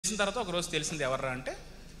తెలిసిన తర్వాత ఒకరోజు తెలిసింది ఎవర్రా అంటే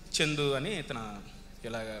చందు అని ఇతను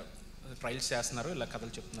ఇలా ట్రయల్స్ చేస్తున్నారు, ఇలా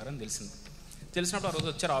కథలు చెప్తున్నారు అని తెలిసింది. తెలిసినప్పుడు ఆ రోజు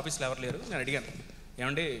వచ్చారు, ఆఫీస్లో ఎవరు లేరు. నేను అడిగాను,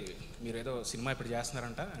 ఏమండి మీరు ఏదో సినిమా ఇప్పుడు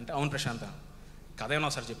చేస్తున్నారంట అంటే, అవును ప్రశాంత్, కథ ఏమో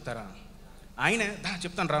ఒకసారి చెప్తారా? ఆయనే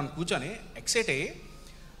చెప్తాను రా కూర్చొని ఎక్సైట్ అయ్యి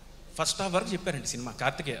ఫస్ట్ హాఫ్ వరకు చెప్పారండి సినిమా,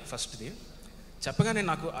 కార్తికేయ ఫస్ట్ది. చెప్పగానే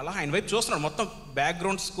నాకు అలా ఆయన వైపు చూస్తున్నాడు, మొత్తం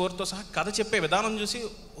బ్యాక్గ్రౌండ్ స్కోర్తో సహా కథ చెప్పే విధానం చూసి,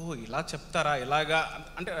 ఓ ఇలా చెప్తారా ఇలాగా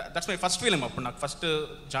అంటే దట్స్ మై ఫస్ట్ ఫీలింగ్ అప్పుడు నాకు ఫస్ట్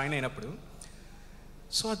జాయిన్ అయినప్పుడు.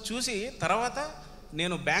 సో అది చూసి తర్వాత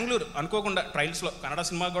నేను బెంగళూరు అనుకోకుండా ట్రయల్స్లో కన్నడ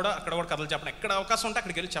సినిమా కూడా అక్కడ కూడా కథలు చెప్పడం, ఎక్కడ అవకాశం ఉంటే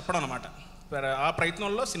అక్కడికి వెళ్ళి చెప్పడం అనమాట. ఆ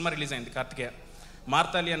ప్రయత్నంలో సినిమా రిలీజ్ అయింది కార్తికేయ.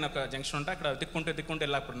 మార్తాలి అన్న ఒక జంక్షన్ ఉంటే అక్కడ దిక్కుంటే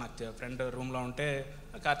వెళ్ళి అప్పుడు నాకు ఫ్రెండ్ రూమ్లో ఉంటే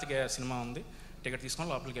కార్తికేయ సినిమా ఉంది, టికెట్ తీసుకొని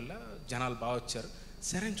లోపలికి వెళ్ళా. జనాలు బాగా వచ్చారు.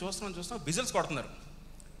 సరే అని చూస్తున్నాం విజిల్స్ కొడుతున్నారు.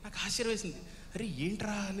 నాకు ఆశ్చర్యం వేసింది, అరే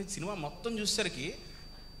ఏంట్రా అనేది సినిమా మొత్తం చూసేసరికి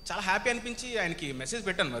చాలా హ్యాపీ అనిపించి ఆయనకి మెసేజ్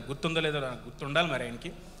పెట్టాను. మరి గుర్తుందో లేదో నాకు గుర్తుండాలి మరి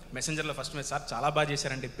ఆయనకి. మెసెంజర్లో ఫస్ట్ మెసేజ్, సార్ చాలా బాగా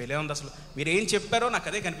చేశారండి, పెళ్ళే ఉంది అసలు, మీరు ఏం చెప్పారో నాకు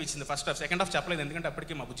అదే కనిపించింది. ఫస్ట్ హాఫ్, సెకండ్ హాఫ్ చెప్పలేదు ఎందుకంటే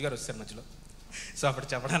అప్పటికి మా బుజ్జిగారు వచ్చారు మధ్యలో, సో అప్పుడు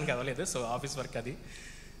చెప్పడానికి అవ్వలేదు. సో ఆఫీస్ వర్క్ అది.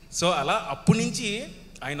 సో అలా అప్పటి నుంచి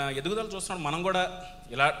ఆయన ఎదుగుదల చూస్తున్నాడు. మనం కూడా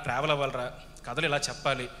ఇలా ట్రావెల్ అవ్వాలరా, కథలు ఇలా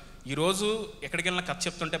చెప్పాలి. ఈరోజు ఎక్కడికి వెళ్ళినా కథ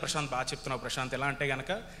చెప్తుంటే ప్రశాంత్ బాగా చెప్తున్నావు ప్రశాంత్, ఎలా అంటే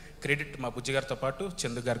కనుక క్రెడిట్ మా బుజ్జి గారితో పాటు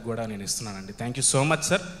చందు గారికి కూడా నేను ఇస్తున్నానండి. Thank you so much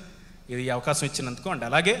sir ఇది అవకాశం ఇచ్చినందుకు. అండ్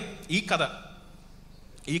అలాగే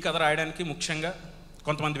ఈ కథ రాయడానికి ముఖ్యంగా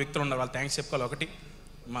కొంతమంది వ్యక్తులు ఉన్నారు, వాళ్ళు థ్యాంక్స్ చెప్పుకోవాలి. ఒకటి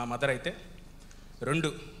మా మదర్ అయితే, 2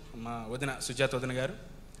 మా వదిన సుజాత వదిన గారు,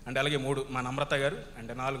 అండ్ అలాగే 3 మా నమ్రత గారు,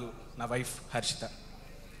 అండ్ 4 నా వైఫ్ హర్షిత.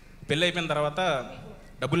 పెళ్ళి అయిపోయిన తర్వాత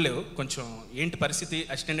డబ్బులు లేవు, కొంచెం ఏంటి పరిస్థితి,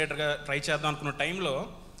 అసిస్టెంట్ డైరెక్టర్గా ట్రై చేద్దాం అనుకున్న టైంలో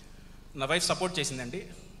నా వైఫ్ సపోర్ట్ చేసిందండి.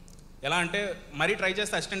 ఎలా అంటే మరీ ట్రై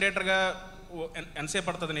చేస్తే అసిస్టెంట్ డైరెక్టర్గా ఎంతసేపు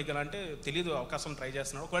పడుతుంది నీకు, ఎలా అంటే తెలీదు, అవకాశం ట్రై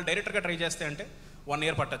చేస్తున్నావు, ఒకవేళ డైరెక్టర్గా ట్రై చేస్తే అంటే 1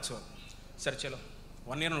 year పట్టచ్చు. సరే చలో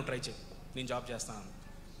 1 year నువ్వు ట్రై చేయి, నేను జాబ్ చేస్తాను.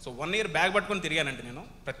 సో 1 year బ్యాగ్ పట్టుకొని తిరిగానండి నేను,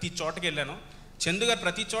 ప్రతి చోటకి వెళ్ళాను. చందు గారు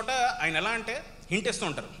ప్రతి చోట ఆయన ఎలా అంటే హింట్ ఇస్తూ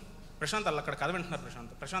ఉంటారు, ప్రశాంత్ అలా అక్కడ కథ వింటున్నారు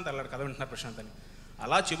ప్రశాంత్ అలా కథ వింటున్నారు ప్రశాంత్ అని.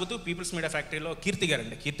 అలా చెబుతూ పీపుల్స్ మీడియా ఫ్యాక్టరీలో కీర్తి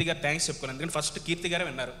గారు థ్యాంక్స్ చెప్పుకోవాలి. ఎందుకంటే ఫస్ట్ కీర్తి గారే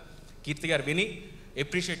విన్నారు. కీర్తి గారు విని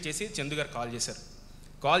అప్రిషియేట్ చేసి చందు గారు కాల్ చేశారు.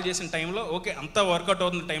 కాల్ చేసిన టైంలో ఓకే అంతా వర్కౌట్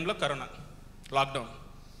అవుతున్న టైంలో కరోనా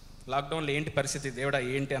లాక్డౌన్లో ఏంటి పరిస్థితి దేవుడా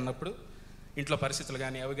ఏంటి అన్నప్పుడు ఇంట్లో పరిస్థితులు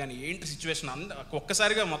కానీ అవి కానీ ఏంటి సిచ్యువేషన్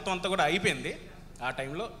ఒక్కసారిగా మొత్తం అంతా కూడా అయిపోయింది. ఆ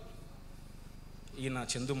టైంలో ఈయన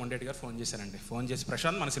చందు మొండేటి గారు ఫోన్ చేశారండి. ఫోన్ చేసి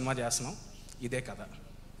ప్రశాంత్ మన సినిమా చేస్తున్నాం, ఇదే కథ,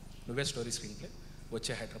 నువ్వే స్టోరీ స్క్రీన్ ప్లే,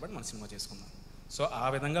 వచ్చే హైదరాబాద్ మన సినిమా చేసుకుందాం. సో ఆ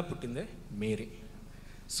విధంగా పుట్టిందే మేరీ.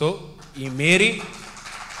 సో ఈ మేరీ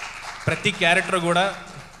ప్రతి క్యారెక్టర్ కూడా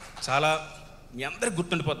చాలా మీ అందరికి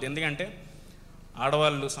గుర్తుండిపోద్ది. ఎందుకంటే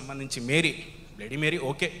ఆడవాళ్ళు సంబంధించి Mary, bloody Mary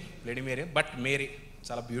okay, bloody Mary, but Mary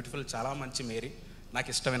చాలా బ్యూటిఫుల్, చాలా మంచి మేరీ, నాకు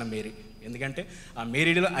ఇష్టమైన మేరీ. ఎందుకంటే ఆ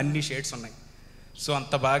మేరీలో అన్ని షేడ్స్ ఉన్నాయి. సో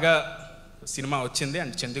అంత బాగా సినిమా వచ్చింది.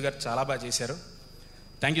 అండ్ చందు గారు చాలా బాగా చేశారు.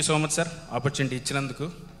 Thank you so much sir opportunity ఇచ్చినందుకు.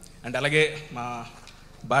 అండ్ అలాగే మా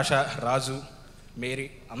భాష, రాజు, మేరీ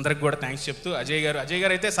అందరికి కూడా థ్యాంక్స్ చెప్తూ అజయ్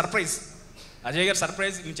గారు అయితే సర్ప్రైజ్,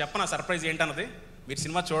 నేను చెప్పను ఆ సర్ప్రైజ్ ఏంటన్నది మీరు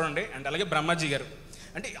సినిమా చూడండి. అండ్ అలాగే బ్రహ్మాజీ గారు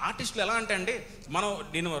అంటే ఆర్టిస్టులు ఎలా అంటే అండి,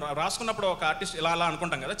 నేను రాసుకున్నప్పుడు ఒక ఆర్టిస్ట్ ఇలా అలా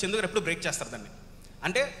అనుకుంటాం కదా, చందు గారు ఎప్పుడు బ్రేక్ చేస్తారు దాన్ని.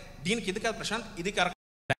 అంటే దీనికి ఇది కాదు ప్రశాంత్, ఇది కరెక్ట్,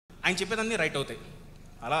 ఆయన చెప్పేదాన్ని రైట్ అవుతాయి.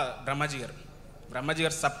 అలా బ్రహ్మాజీ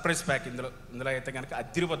గారు సర్ప్రైజ్ ప్యాక్ ఇందులో అయితే కనుక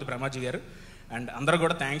అదిరిపోద్ది బ్రహ్మాజీ గారు. అండ్ అందరూ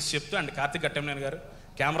కూడా థ్యాంక్స్ చెప్తూ, అండ్ కార్తిక్ గట్టెంనేని గారు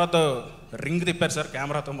కెమెరాతో రింగ్ తిప్పారు సార్,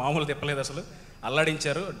 కెమెరాతో మామూలు తిప్పలేదు అసలు,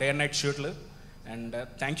 అల్లాడించారు, day and night షూట్లు. And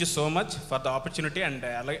thank you so much for the opportunity. And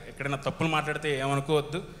అలాగే ఎక్కడైనా తప్పులు మాట్లాడితే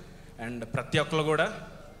ఏమనుకోవద్దు. అండ్ ప్రతి ఒక్కరు కూడా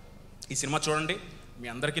ఈ సినిమా చూడండి, మీ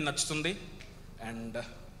అందరికీ నచ్చుతుంది. అండ్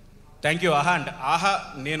థ్యాంక్ యూ ఆహా. అండ్ ఆహా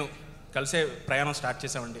నేను కలిసే ప్రయాణం స్టార్ట్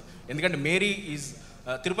చేసామండి. ఎందుకంటే మేరీ ఈజ్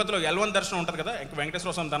తిరుపతిలో L1 దర్శనం ఉంటుంది కదా, ఇంకా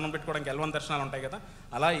వెంకటేశ్వర స్వామి దండం పెట్టుకోవడానికి L1 దర్శనాలు ఉంటాయి కదా,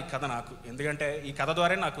 అలా ఈ కథ నాకు. ఎందుకంటే ఈ కథ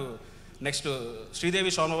ద్వారా నాకు నెక్స్ట్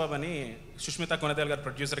శ్రీదేవి సోమబాబు అని సుష్మిత కొనదేల్ గారు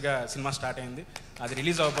ప్రొడ్యూసర్గా సినిమా స్టార్ట్ అయింది, అది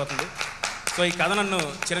రిలీజ్ అవ్వబోతుంది. సో ఈ కథ నన్ను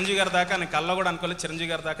చిరంజీవి గారి దాకా, నేను కళ్ళలో కూడా అనుకోలేదు చిరంజీవి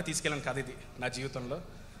గారి దాకా తీసుకెళ్ళిన కథ ఇది నా జీవితంలో.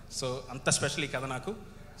 సో అంత స్పెషల్ ఈ కథ నాకు.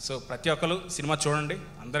 సో ప్రతి ఒక్కరు సినిమా చూడండి,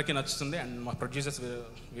 అందరికీ నచ్చుతుంది. అండ్ మా ప్రొడ్యూసర్స్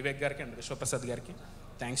వివేక్ గారికి అండ్ విశ్వప్రసాద్ గారికి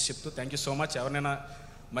థ్యాంక్స్ చెప్తూ థ్యాంక్ యూ సో మచ్. ఎవరైనా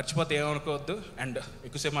మర్చిపోతే ఏమనుకోవద్దు, అండ్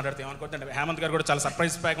ఎక్కువసేపు మాట్లాడితే ఏమనుకోవద్దు. అండ్ హేమంత్ గారు కూడా చాలా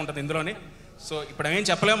సర్ప్రైజ్ ప్యాక్ ఉంటుంది ఇందులోని. సో ఇప్పుడు ఏం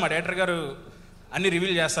చెప్పలేము, మా డైరెక్టర్ గారు అన్ని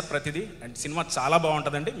రివీల్ చేస్తారు ప్రతిదీ. అండ్ సినిమా చాలా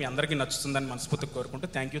బాగుంటుందండి, మీ అందరికీ నచ్చుతుందని మనస్ఫూర్తిగా కోరుకుంటూ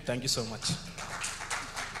thank you so much.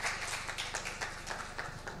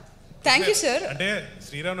 Thank you sir. అంటే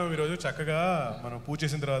శ్రీరామనవమి రోజు చక్కగా మనం పూజ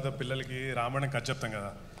చేసిన తర్వాత పిల్లలకి రామాయణం కథ చెప్తాం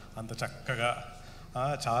కదా, అంత చక్కగా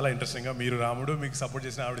చాలా ఇంట్రెస్టింగ్గా మీరు రాముడు, మీకు సపోర్ట్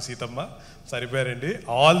చేసిన ఆవిడ సీతమ్మ సరిపోయారండి.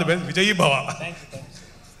 ఆల్ ది బెస్ట్, విజయీ భవ.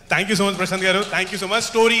 Thank you so much Prashanth గారు, thank you so much.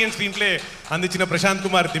 Story and screen play అందించిన ప్రశాంత్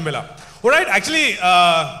కుమార్ దింబెల. రైట్, యాక్చువల్లీ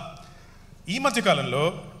ఈ మధ్య కాలంలో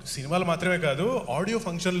సినిమాలు మాత్రమే కాదు, ఆడియో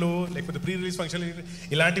ఫంక్షన్లు లేకపోతే ప్రీ రిలీజ్ ఫంక్షన్లు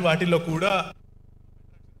ఇలాంటి వాటిల్లో కూడా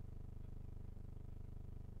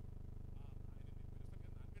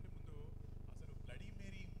బ్లడీ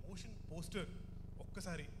మేరీ మోషన్ పోస్టర్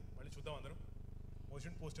ఒక్కసారి మళ్ళీ చూద్దాం అందరం.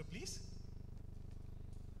 Motion poster please.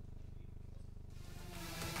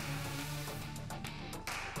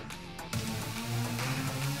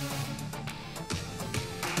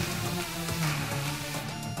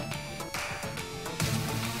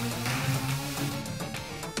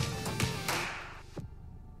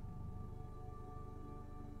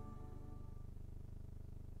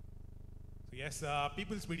 Yes,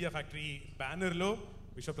 peoples media factory బ్యానర్లో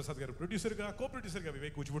విశ్వప్రసాద్ గారు ప్రొడ్యూసర్గా, కో ప్రొడ్యూసర్గా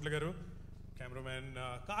వివేక్ కూచిపూట్ల గారు, cameraman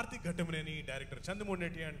Karthik Ghattamaneni, director Chandu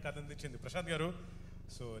Mondeti and కథ అందించింది ప్రసాద్ గారు.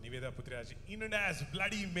 So Niveda పుత్రాజ్ in and as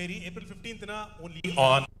bloody Mary April 15th only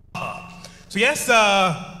on. So yes,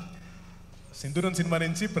 Sindhooram cinema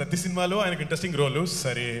నుంచి ప్రతి సినిమాలో ఆయనకు ఇంట్రెస్టింగ్ రోలు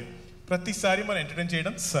సరే, ప్రతిసారి మనం ఎంటర్టైన్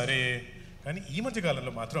చేయడం సరే, కానీ ఈ మధ్య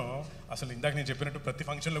కాలంలో మాత్రం అసలు ఇందాక నేను చెప్పినట్టు ప్రతి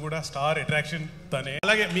ఫంక్షన్లో కూడా స్టార్ అట్రాక్షన్ తనే.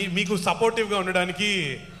 అలాగే మీకు సపోర్టివ్గా ఉండడానికి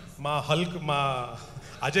మా హల్క్, మా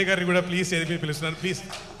అజయ్ గారిని కూడా ప్లీజ్ ఏది పిలుస్తున్నాను ప్లీజ్.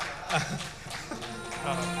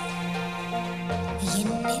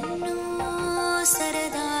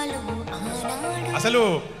 అసలు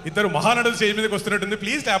ఇద్దరు మహానటులు స్టేజ్ మీదకి వస్తున్నట్టుంది,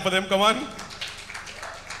 ప్లీజ్ ట్యాప్ దేమ్, కమాన్.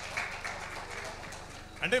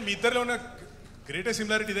 అంటే మీ ఇద్దరిలో ఉన్న గ్రేటెస్ట్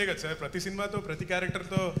సిమిలారిటీ ఇదే కదా సార్, ప్రతి సినిమాతో ప్రతి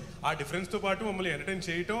క్యారెక్టర్తో ఆ డిఫరెన్స్తో పాటు మమ్మల్ని ఎంటర్టైన్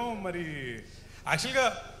చేయటం. మరి యాక్చువల్గా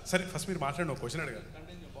సరే ఫస్ట్ మీరు మాట్లాడిన ఒక క్వశ్చన్ అడగాలి.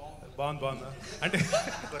 బాగుందా అంటే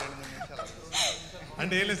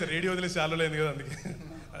ఏం లేదు సార్, రేడియో వదిలేసి చాలా లేదు కదా అందుకే.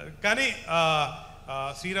 కానీ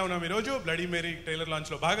శ్రీరామనవమి రోజు బ్లడీ మేరీ ట్రైలర్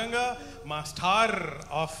లాంచ్లో భాగంగా మా star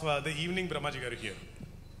of the evening Brahmaji గారు హియర్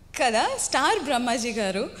కదా, స్టార్ బ్రహ్మాజీ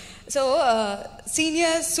గారు. సో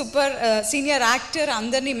సీనియర్ యాక్టర్,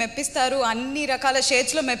 అందరినీ మెప్పిస్తారు, అన్ని రకాల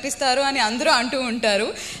షేడ్స్లో మెప్పిస్తారు అని అందరూ అంటూ ఉంటారు.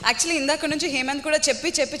 యాక్చువల్లీ ఇందాక నుంచి హేమంత్ కూడా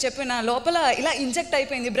చెప్పి నా లోపల ఇలా ఇంజెక్ట్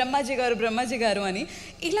అయిపోయింది బ్రహ్మాజీ గారు అని.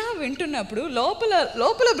 ఇలా వింటున్నప్పుడు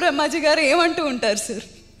లోపల బ్రహ్మాజీ గారు ఏమంటూ ఉంటారు సార్?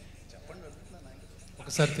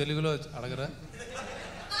 ఒకసారి తెలుగులో అడగరా?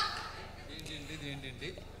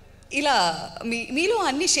 ఇలా మీలో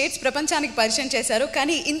అన్ని షేడ్స్ ప్రపంచానికి పరిచయం చేశారు,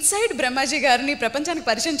 కానీ ఇన్సైడ్ బ్రహ్మాజీ గారిని ప్రపంచానికి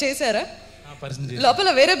పరిచయం చేశారా?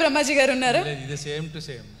 లోపల వేరే బ్రహ్మాజీ గారు ఉన్నారా? సేమ్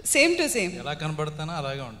టు సేమ్ ఎలా కనబడతానో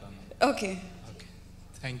అలాగే ఉంటాను. Okay,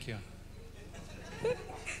 thank you.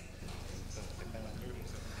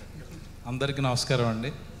 అందరికీ నమస్కారం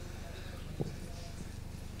అండి.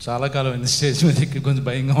 చాలా కాలం అయింది స్టేజ్ మీద ఎక్కి, కొంచెం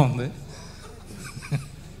భయంగా ఉంది.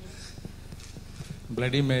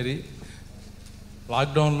 బ్లడీ మేరీ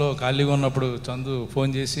లాక్డౌన్లో ఖాళీగా ఉన్నప్పుడు చందు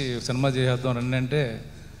ఫోన్ చేసి సినిమా చేసేద్దాం రండి అంటే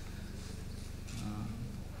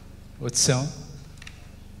వచ్చాం.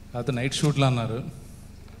 అది నైట్ షూట్లు అన్నారు.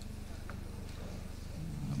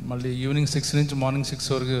 మళ్ళీ ఈవినింగ్ 6 నుంచి మార్నింగ్ 6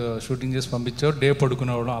 వరకు షూటింగ్ చేసి పంపించారు. డే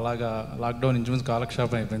పడుకునేవాళ్ళం. అలాగా లాక్డౌన్ ఇంచుమించు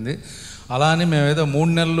కాలక్షేపం అయిపోయింది. అలా అని మేము ఏదో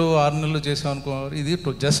 3 నెలలు 6 నెలలు చేసాం అనుకో. ఇది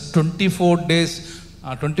జస్ట్ 24 days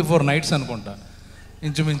 24 nights అనుకుంటా,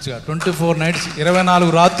 ఇంచుమించుగా 24 nights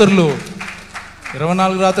 24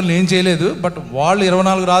 రాత్రులు ఏం చేయలేదు. బట్ వాళ్ళు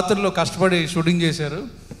 24 రాత్రులు కష్టపడి షూటింగ్ చేశారు.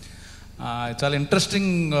 చాలా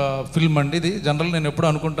ఇంట్రెస్టింగ్ ఫిల్మ్ అండి ఇది. జనరల్ నేను ఎప్పుడు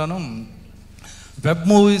అనుకుంటాను, వెబ్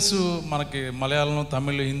మూవీస్ మనకి మలయాళం,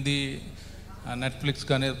 తమిళ్, హిందీ, నెట్ఫ్లిక్స్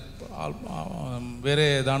కానీ వేరే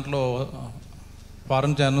దాంట్లో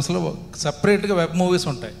ఫారెన్ ఛానల్స్లో సపరేట్గా వెబ్ మూవీస్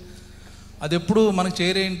ఉంటాయి. అది ఎప్పుడు మనకి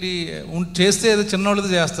చేయరేంటి, చేస్తే ఏదో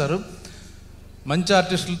చిన్నవాళ్ళతో చేస్తారు, మంచి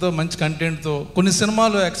ఆర్టిస్టులతో మంచి కంటెంట్తో. కొన్ని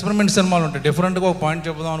సినిమాలు ఎక్స్పెరిమెంట్ సినిమాలు ఉంటాయి, డిఫరెంట్గా ఒక పాయింట్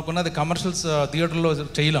చెప్పుదాం అనుకున్న అది కమర్షియల్స్ థియేటర్లో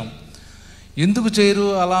చేయలేం. ఎందుకు చేయరు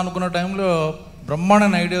అలా అనుకున్న టైంలో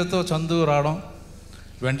బ్రహ్మాండమైన ఐడియాతో చందు రావడం,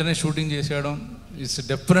 వెంటనే షూటింగ్ చేసేయడం. ఇట్స్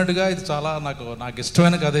డెఫినెట్గా ఇది చాలా నాకు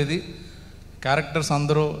ఇష్టమైన కథ ఇది. క్యారెక్టర్స్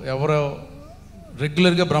అందరూ ఎవరో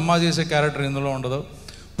రెగ్యులర్గా బ్రహ్మ చేసే క్యారెక్టర్ ఇందులో ఉండదు.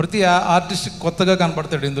 ప్రతి ఆర్టిస్ట్ కొత్తగా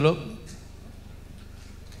కనపడతాడు ఇందులో.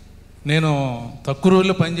 నేను తక్కువ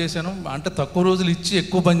రోజుల్లో పని చేశాను, అంటే తక్కువ రోజులు ఇచ్చి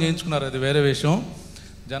ఎక్కువ పని చేయించుకున్నారు, అది వేరే విషయం.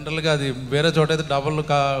 జనరల్గా అది వేరే చోట అయితే డబల్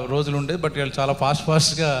రోజులు ఉండేది. బట్ వీళ్ళు చాలా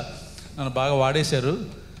ఫాస్ట్గా నన్ను బాగా వాడేశారు.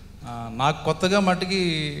 నాకు కొత్తగా మట్టికి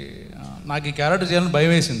నాకు ఈ క్యారెక్టర్ చేయాలని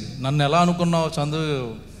భయం వేసింది. నన్ను ఎలా అనుకున్నావు చందు,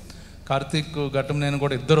 కార్తీక్ ఘట్టం నేను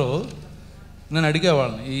కూడా ఇద్దరు నేను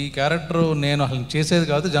అడిగేవాళ్ళని, ఈ క్యారెక్టర్ నేను అసలు చేసేది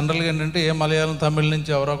కాదు. జనరల్గా ఏంటంటే ఏ మలయాళం, తమిళ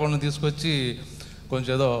నుంచి ఎవరో ఒకరిని తీసుకొచ్చి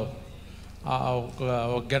కొంచెం ఏదో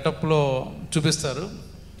ఒక గెటప్లో చూపిస్తారు.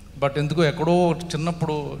 బట్ ఎందుకు ఎక్కడో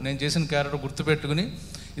చిన్నప్పుడు నేను చేసిన క్యారెక్టర్ గుర్తుపెట్టుకుని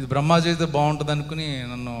ఇది బ్రహ్మాజీ అయితే బాగుంటుంది అనుకుని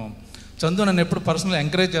నన్ను చందు నన్ను ఎప్పుడు పర్సనల్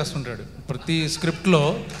ఎంకరేజ్ చేస్తుంటాడు ప్రతి స్క్రిప్ట్లో.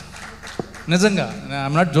 నిజంగా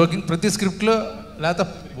ఐఎమ్ నాట్ జోకింగ్. ప్రతి స్క్రిప్ట్లో లేకపోతే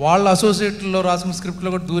వాళ్ళ అసోసియేట్లో రాసిన స్క్రిప్ట్లో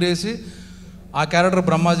కూడా దూరేసి ఆ క్యారెక్టర్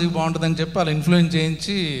బ్రహ్మాజీకి బాగుంటుందని చెప్పి అలా ఇన్ఫ్లుయెన్స్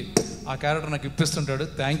చేయించి ఆ క్యారెక్టర్ నాకు ఇప్పిస్తుంటాడు.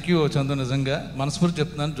 థ్యాంక్ యూ చందు, నిజంగా మనస్ఫూర్తి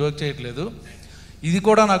చెప్తున్నాను, జోక్ చేయట్లేదు. ఇది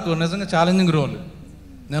కూడా నాకు నిజంగా ఛాలెంజింగ్ రోల్.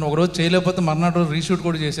 నేను ఒకరోజు చేయలేకపోతే మర్నాడు రోజు రీషూట్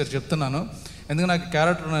కూడా చేశారు, చెప్తున్నాను. ఎందుకంటే నాకు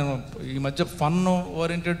క్యారెక్టర్ నేను ఈ మధ్య ఫన్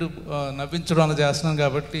ఓరియంటెడ్ నవ్వించడం అలా చేస్తున్నాను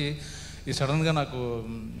కాబట్టి ఈ సడన్గా నాకు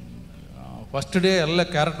ఫస్ట్ డే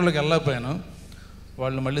క్యారెక్టర్లోకి వెళ్ళకపోయాను.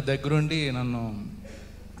 వాళ్ళు మళ్ళీ దగ్గరుండి నన్ను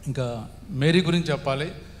ఇంకా మేరీ గురించి చెప్పాలి,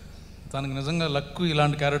 తనకు నిజంగా లక్కు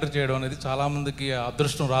ఇలాంటి క్యారెక్టర్ చేయడం అనేది చాలామందికి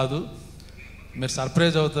అదృష్టం రాదు, మీరు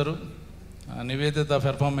సర్ప్రైజ్ అవుతారు. నివేదిత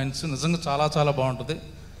పెర్ఫార్మెన్స్ నిజంగా చాలా చాలా బాగుంటుంది.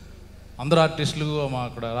 అందరూ ఆర్టిస్టులు మా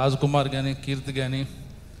అక్కడ రాజ్ కుమార్ కానీ కీర్తి కానీ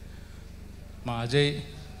మా అజయ్,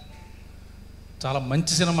 చాలా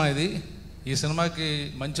మంచి సినిమా ఇది. ఈ సినిమాకి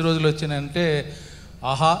మంచి రోజులు వచ్చినాయంటే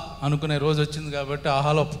ఆహా అనుకునే రోజు వచ్చింది కాబట్టి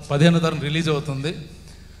ఆహాలో 15వ తారీఖు రిలీజ్ అవుతుంది.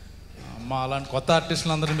 మా అలాంటి కొత్త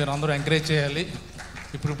ఆర్టిస్టులందరూ మీరు అందరూ ఎంకరేజ్ చేయాలి.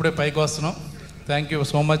 ఇప్పుడిప్పుడే పైకి వస్తున్నాం. Thank you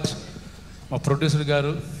so much. మా ప్రొడ్యూసర్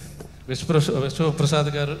గారు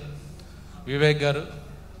విశ్వప్రసాద్ గారు, వివేక్ గారు,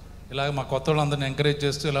 ఇలాగ మా కొత్త వాళ్ళందరినీ ఎంకరేజ్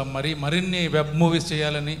చేస్తూ ఇలా మరిన్ని వెబ్ మూవీస్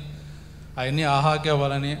చేయాలని అవన్నీ ఆహాకి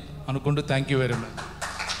అవ్వాలని అనుకుంటూ థ్యాంక్ యూ వెరీ మచ్.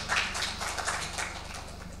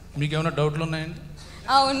 మీకు ఏమైనా డౌట్లు ఉన్నాయండి?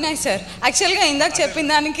 ఉన్నాయి సార్. యాక్చువల్గా ఇందాక చెప్పిన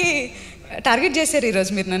దానికి టార్గెట్ చేశారు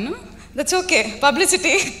ఈరోజు మీరు నన్ను. దట్స్ ఓకే,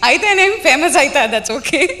 పబ్లిసిటీ అయితేనేం ఫేమస్ అవుతా, దట్స్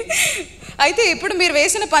ఓకే. అయితే ఇప్పుడు మీరు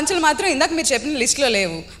వేసిన పంచులు మాత్రం ఇందాక మీరు చెప్పిన లిస్ట్లో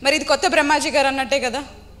లేవు. మరి ఇది కొత్త బ్రహ్మాజీ గారు అన్నట్టే కదా?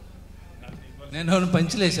 నేను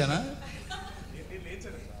పంచులు వేసానా?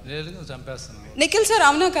 లేదు, చంపేస్తాను. నిఖిల్ సార్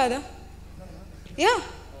అవునా కాదా? యా,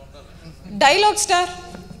 డైలాగ్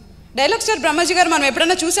స్టార్ బ్రహ్మాజీ గారు మనం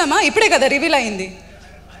ఎప్పుడన్నా చూసామా? ఇప్పుడే కదా రివీల్ అయింది.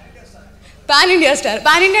 Pan India star,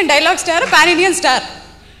 pan Indian dialogue star, pan Indian star.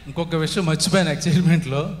 ఇంకొక విషయం మర్చిపోయాను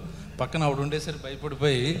ఎక్సైట్మెంట్లో, పక్కన ఆవిడ ఉండేసరికి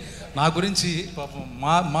భయపడిపోయి నా గురించి పాపం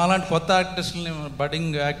మాలాంటి కొత్త యాక్టర్స్ని,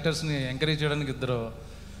 బడ్డింగ్ యాక్టర్స్ని ఎంకరేజ్ చేయడానికి 2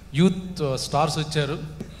 యూత్ స్టార్స్ వచ్చారు,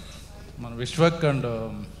 మన Vishwak and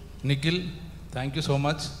Nikhil. Thank you so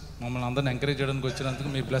much. మమ్మల్ని అందరిని ఎంకరేజ్ చేయడానికి వచ్చినందుకు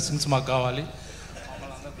మీ బ్లెస్సింగ్స్ మాకు కావాలి.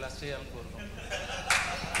 మమ్మల్ని అందరూ బ్లెస్ చేయాలని కోరుకుంటున్నాం.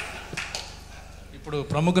 ఇప్పుడు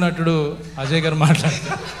ప్రముఖ నటుడు అజయ్ గారు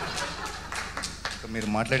మాట్లాడతారు. మీరు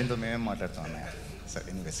మాట్లాడిందో మేమేం మాట్లాడుతాం అన్నయ్య. Sir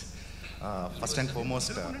anyways, first and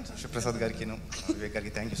foremost Sivaprasad గారికి, వివేక్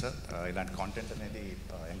గారికి థ్యాంక్ యూ సార్, ఇలాంటి కాంటెంట్ అనేది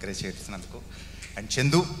ఎంకరేజ్ చేస్తున్నందుకు. అండ్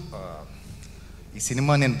చందు, ఈ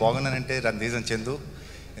సినిమా నేను బాగున్నానంటే రీజన్ చందు.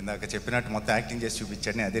 ఇందాక చెప్పినట్టు మొత్తం యాక్టింగ్ చేసి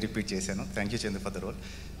చూపించాడు, నేను అదే రిపీట్ చేశాను. Thank you Chandu for the role.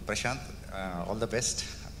 Prashanth, all the best.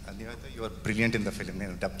 Nivetha, you are brilliant in the film.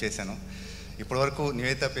 నేను డబ్ చేశాను. ఇప్పటివరకు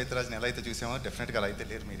నివేత పేతురాజ్ని ఎలా అయితే చూసామో డెఫినెట్గా అలా అయితే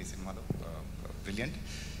లేరు మీరు ఈ సినిమాలో. బ్రిలియంట్.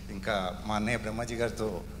 ఇంకా మా అన్నయ్య బ్రహ్మాజీ గారితో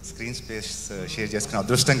స్క్రీన్ స్పేస్ షేర్ చేసుకునే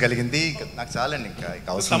అదృష్టం కలిగింది. నాకు చాలండి, ఇంకా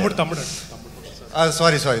అవసరం.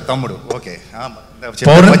 సారీ తమ్ముడు. ఓకే,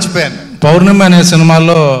 మర్చిపోయాను. పౌర్ణమి అనే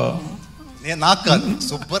సినిమాలో నాకు కాదు,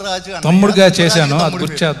 సుబ్బరాజు తమ్ముడుగా చేశాను, అది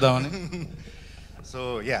గుర్తు చేద్దామని. సో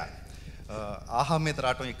యా, ఆహా మీద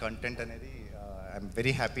రావటం ఈ కంటెంట్ అనేది ఐఎమ్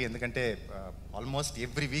వెరీ హ్యాపీ. ఎందుకంటే ఆల్మోస్ట్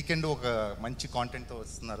ఎవ్రీ వీకెండ్ ఒక మంచి కాంటెంట్తో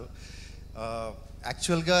వస్తున్నారు.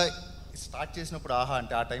 యాక్చువల్గా స్టార్ట్ చేసినప్పుడు ఆహా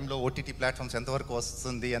అంటే ఆ టైంలో ఓటీటీ ప్లాట్ఫామ్స్ ఎంతవరకు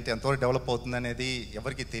వస్తుంది, ఎంతవరకు డెవలప్ అవుతుంది అనేది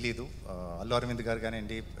ఎవరికి తెలియదు. అల్లు అరవింద్ గారు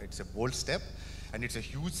కానివ్వండి, it's a bold step and it's a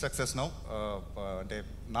huge success now. అంటే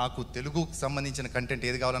నాకు తెలుగుకి సంబంధించిన కంటెంట్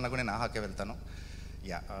ఏది కావాలన్నా కూడా నేను ఆహాకే వెళ్తాను.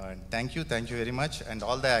 Yeah, thank you very much. And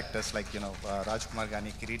all the actors like Raj Kumar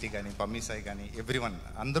కానీ, కిరీటి కానీ, పమ్మీ సాయి కానీ, ఎవ్రీవన్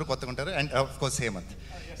అందరూ కొత్తగా ఉంటారు. And of course Hemant.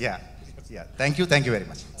 Yeah, thank you very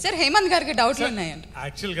much. Sir Hemant గారికి డౌట్లు ఉన్నాయండి.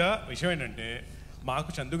 యాక్చువల్గా విషయం ఏంటంటే, మాకు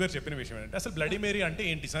చందు గారు చెప్పిన విషయం ఏంటంటే, అసలు బ్లడీ మేరీ అంటే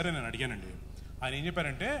ఏంటి సార్ అని నేను అడిగానండి. ఆయన ఏం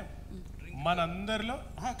చెప్పారంటే, మనందరిలో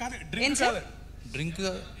కాదు డ్రింక్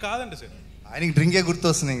కాదండి సార్, ఆయనకి డ్రింకే గుర్తు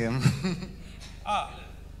వస్తుంది. ఇంకేం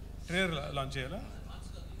ట్రైలర్ లాంచ్ చేయాలా,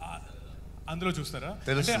 అందులో చూస్తారా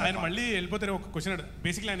అంటే ఆయన మళ్ళీ వెళ్ళిపోతారు. ఒక క్వశ్చన్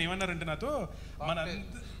బేసిక్లీ ఆయన ఏమన్నారంటే నాతో,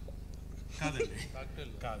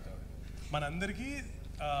 కాదు మనందరికీ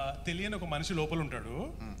తెలియని ఒక మనిషి లోపల ఉంటాడు,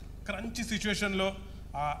 క్రంచి సిచ్యువేషన్లో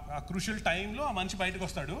ఆ క్రూషియల్ టైంలో ఆ మనిషి బయటకు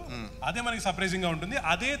వస్తాడు, అదే మనకి సర్ప్రైజింగ్ గా ఉంటుంది,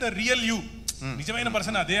 అదే ద రియల్ యూ, నిజమైన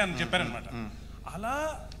పర్సన్ అదే అని చెప్పారనమాట. అలా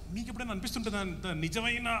మీకు ఎప్పుడైనా అనిపిస్తుంటుంది అంత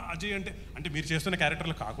నిజమైన అజయ్ అంటే, అంటే మీరు చేస్తున్న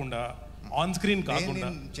క్యారెక్టర్లు కాకుండా, ఆన్ స్క్రీన్ కాకుండా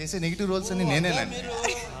చేసే నెగిటివ్ రోల్స్ అన్ని నేనేనండి.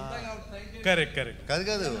 కరెక్ట్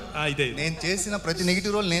కాదు ఇదే నేను చేసిన ప్రతి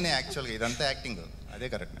నెగిటివ్ రోల్ నేనే. యాక్చువల్గా ఇదంతా యాక్టింగ్, అదే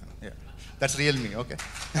correct. That's real me. Okay,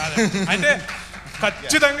 అంటే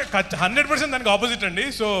ఖచ్చితంగా 100% దానికి ఆపోజిట్ అండి.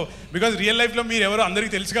 సో బికాజ్ రియల్ లైఫ్ లో మీరు ఎవరో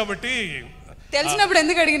అందరికి తెలుసు కాబట్టి. తెలిసినప్పుడు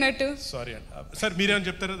ఎందుకు అడిగినట్టు? సారీ అండి సార్, మీరేమని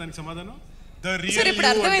చెప్తారా దానికి సమాధానం? సార్ ఇప్పుడు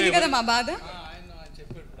అర్థమైంది కదా మా బాధ.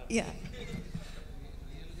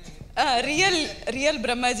 రియల్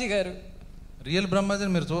బ్రహ్మాజీ గారు. రియల్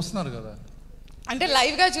బ్రహ్మాజీని మీరు చూస్తున్నారు కదా, అంటే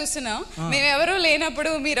లైవ్ గా చూస్తున్నాం. మేము ఎవరూ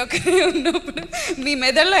లేనప్పుడు, మీరు ఒకరే ఉన్నప్పుడు మీ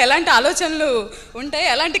మెదడులో ఎలాంటి ఆలోచనలు ఉంటాయి,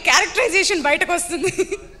 ఎలాంటి క్యారెక్టరైజేషన్ బయటకు వస్తుంది.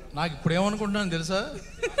 నాకు ఇప్పుడు ఏమనుకుంటున్నాను తెలుసా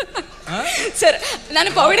సార్,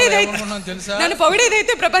 నన్ను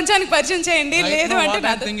పొగిడేదైతే ప్రపంచానికి పరిచయం చేయండి, లేదు అంటే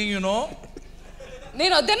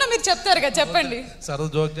నేను వద్దన్నా మీరు చెప్తారు కదా, చెప్పండి. సరదా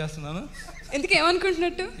జోక్ చేస్తున్నాను. ఎందుకు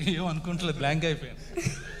ఏమనుకుంటున్నట్టు? ఏమనుకుంటలేదు, బ్లాంక్ అయిపోయాను.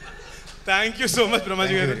 Thank you so much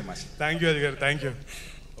Brahmaji గారు. థ్యాంక్ యూ అజయ్ గారు, థ్యాంక్ యూ.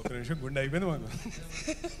 ఒక నిమిషం గుండె అయిపోయింది మాకు.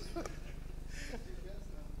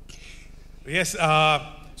 ఎస్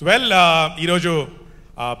వెల్, ఈరోజు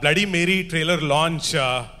బ్లడీ మేరీ ట్రైలర్ లాంచ్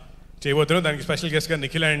చేయబోతున్నాం. దానికి స్పెషల్ గెస్ట్గా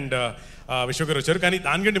నిఖిల్ అండ్ విశ్వ గారు వచ్చారు. కానీ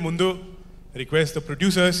దానికంటే ముందు రిక్వెస్ట్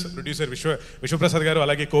ప్రొడ్యూసర్ విశ్వప్రసాద్ గారు,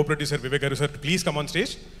 అలాగే కో ప్రొడ్యూసర్ వివేక్ గారు, sir please come on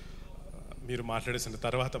stage. మీరు మాట్లాడేసిన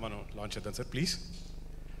తర్వాత మనం లాంచ్ చేద్దాం sir, please.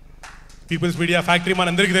 Peoples media factory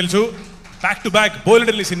మనందరికీ తెలుసు, బ్యాక్ టు బ్యాక్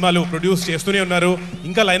బోల్డెన్లీ సినిమాలు ప్రొడ్యూస్ చేస్తూనే ఉన్నారు,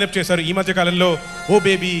 ఇంకా లైనప్ చేశారు. ఈ మధ్య కాలంలో ఓ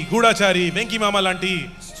బేబీ, గూఢాచారి, వెంకీ మామ లాంటి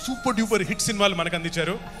సూపర్ డూపర్ హిట్ సినిమాలు మనకు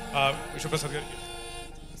అందించారు. విశ్వప్రసాద్ గారు.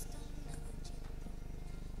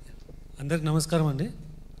 అందరికి నమస్కారం అండి.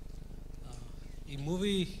 ఈ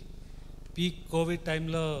మూవీ పీక్ కోవిడ్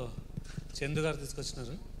టైంలో చందు గారు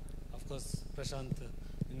తీసుకొచ్చినారు. అఫ్కోర్స్ ప్రశాంత్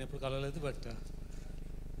నిన్న ఎప్పుడు కలవలేదు, బట్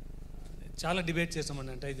చాలా డిబేట్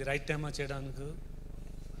చేసామండి. అంటే ఇది రైట్ టైమా చేయడానికి.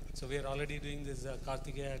 So we are already doing this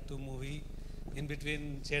Karthikeya 2 movie. In between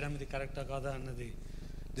చేయడం ఇది కరెక్టా కాదా అన్నది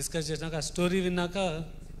డిస్కస్ చేసినాక, ఆ స్టోరీ విన్నాక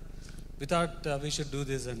we thought we should do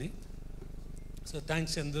this అని. So thanks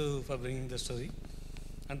Chandoo for bringing the story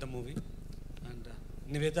and the movie, and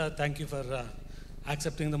Nivetha, thank you for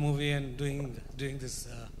accepting the movie and doing this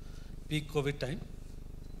peak COVID time.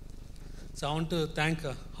 So I want to thank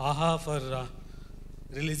AHA for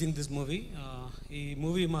releasing this movie. Ee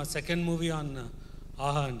movie my second movie on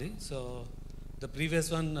AHA andi. So the previous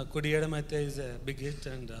one Kodiyadam aithe is a big hit,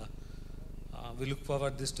 and we look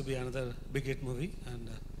forward this to be another big hit movie. And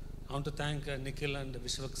I want to thank Nikhil and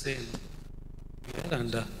Vishwak Sen here,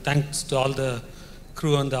 and thanks to all the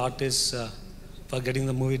crew and the artists for getting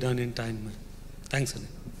the movie done in time. Thanks,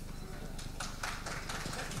 Anil.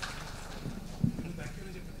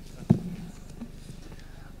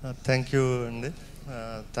 Thank you, Andy.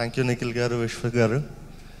 Thank you, Nikhil garu, Vishwak garu,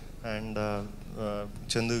 and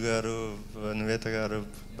Chandoo garu, Nivetha garu,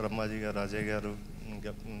 Brahmaji garu, Ajay garu,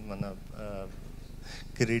 mana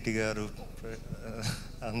Kireeti గారు,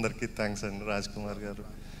 అందరికీ thanks అండి. రాజ్ కుమార్ గారు,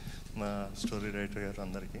 మా story writer గారు,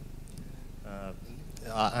 అందరికీ.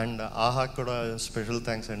 And ఆహా కూడా special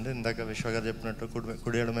thanks అండి. ఇందాక విశ్వ గారు చెప్పినట్టు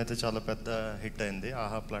కుడియడం అయితే చాలా పెద్ద హిట్ అయింది,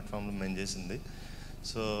 ఆహా ప్లాట్ఫామ్లో మేము చేసింది.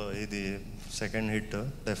 సో ఇది సెకండ్ హిట్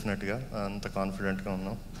డెఫినెట్గా, అంత కాన్ఫిడెంట్గా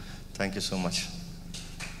ఉన్నాం. Thank you so much.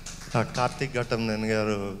 Karthik Ghattamaneni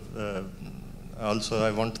గారు also,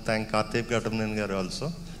 I want to thank Karthik Ghattamaneni గారు also.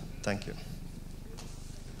 Thank you.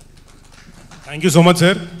 Thank you so much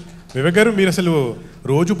sir. Vivek గారు, మీరు అసలు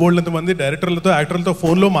రోజు బోల్డంత మంది డైరెక్టర్లతో, యాక్టర్లతో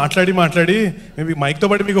ఫోన్లో మాట్లాడి మేము మైక్తో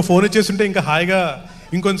పాటు మీకు ఫోన్ ఇచ్చేస్తుంటే ఇంకా హాయిగా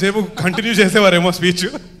ఇంకొంతసేపు continue చేసేవారేమో speech.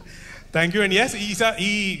 Thank you. And yes,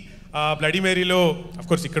 ఈ బ్లడీ మేరీలో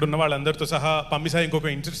అఫ్కోర్స్ ఇక్కడ ఉన్న వాళ్ళందరితో సహా పంపిసా ఇంకొక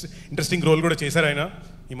ఇంట్రెస్టింగ్ రోల్ కూడా చేశారు ఆయన.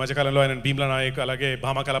 ఈ మధ్యకాలంలో ఆయన భీమ్లా నాయక్, అలాగే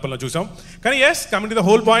భామా కలాపంలో చూసాం. కానీ yes, coming to the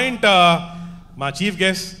whole point, మా చీఫ్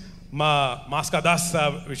గెస్ట్ మా మాస్కా దాస్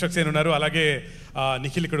విశ్వక్ సేన్ ఉన్నారు, అలాగే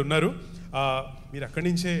నిఖిల్ ఇక్కడ ఉన్నారు. మీరు అక్కడి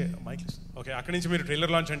నుంచే ఓకే, అక్కడి నుంచి మీరు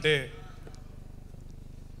ట్రైలర్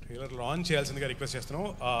లాంచ్ చేయాల్సిందిగా రిక్వెస్ట్ చేస్తున్నాం.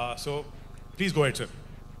 So please go head sir.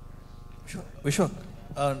 విశ్వ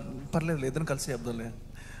పర్లేదు, ఇద్దరం కలిసి చెప్దాంలే.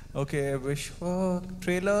 ఓకే, విశ్వ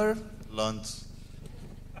ట్రైలర్ లాంచ్.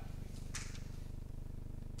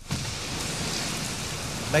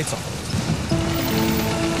 Lights off.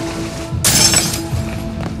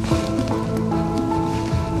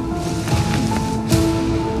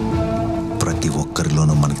 ప్రతి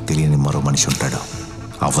ఒక్కరిలోనూ మనకు తెలియని మరో మనిషి ఉంటాడు.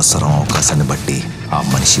 అవసరం అవకాశాన్ని బట్టి ఆ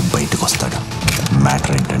మనిషి బయటకు వస్తాడు.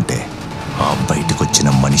 మ్యాటర్ ఏంటంటే ఆ బయటకు వచ్చిన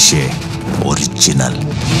మనిషే ఒరిజినల్.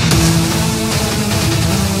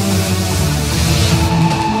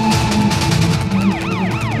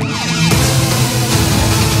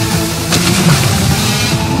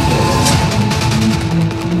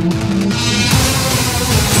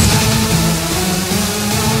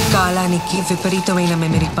 కాలానికి విపరీతమైన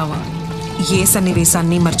మెమరీ పవర్ ఏ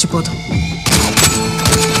సన్నివేశాన్ని మర్చిపోదు.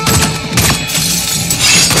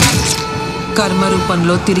 కర్మ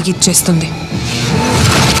రూపంలో తిరిగిచ్చేస్తుంది,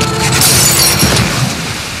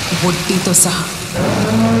 వడ్డీతో సహా.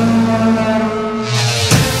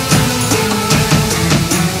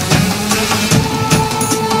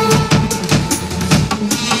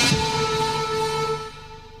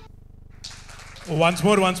 వన్స్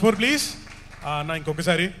మోర్ ప్లీజ్ నా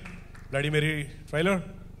ఇంకొకసారి బ్లడీ మేరీ ట్రైలర్.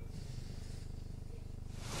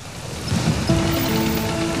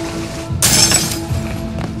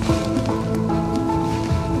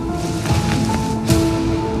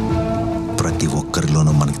 ప్రతి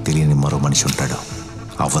ఒక్కరిలోనూ మనకు తెలియని మరో మనిషి ఉంటాడు.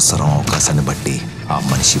 అవసరం అవకాశాన్ని బట్టి ఆ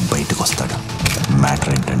మనిషి బయటకు వస్తాడు.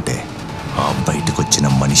 మ్యాటర్ ఏంటంటే ఆ బయటకు వచ్చిన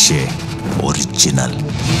మనిషే ఒరిజినల్.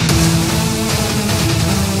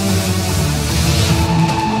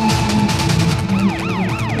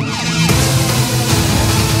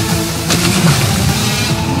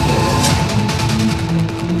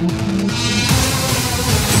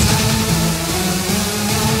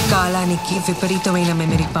 కాలానికి విపరీతమైన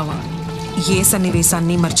మెమరీ పవర్ ఏ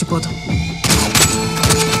సన్నివేశాన్ని మర్చిపోదు.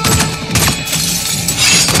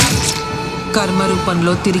 కర్మ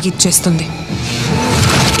రూపంలో తిరిగిచ్చేస్తుంది,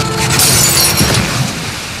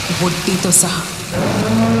 వడ్డీతో సహా.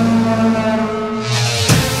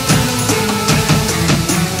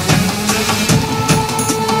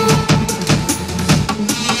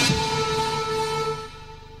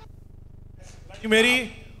 మేరీ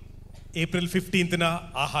ఏప్రిల్ 15న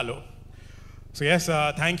ఆహాలో. So yes,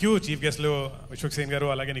 thank you chief గెస్ట్లు విశ్వక్సేన్ గారు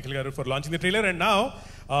అలాగే నిఖిల్ గారు for launching the trailer. And now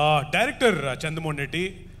director Chandu మొండెటి,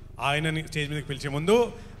 ఆయనని స్టేజ్ మీదకి పిలిచే ముందు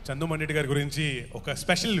చందు మొండెటి గారి గురించి ఒక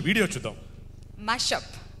స్పెషల్ వీడియో చూద్దాం.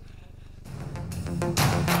 మ్యాషప్.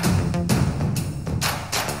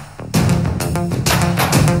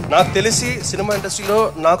 నాకు తెలిసి సినిమా ఇండస్ట్రీలో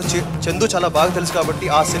నాకు చందు చాలా బాగా తెలుసు కాబట్టి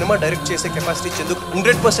ఆ సినిమా డైరెక్ట్ చేసే కెపాసిటీ చందు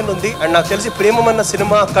 100% ఉంది. అండ్ నాకు తెలిసి ప్రేమం అన్న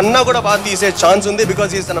సినిమా కన్నా కూడా బాగా తీసే ఛాన్స్ ఉంది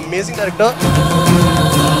because is an amazing director.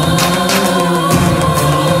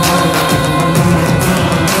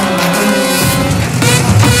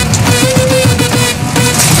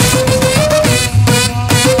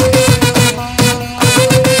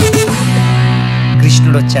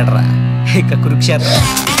 కృష్ణుడు వచ్చాడ్రా, ఇక కురుక్షేత్రం.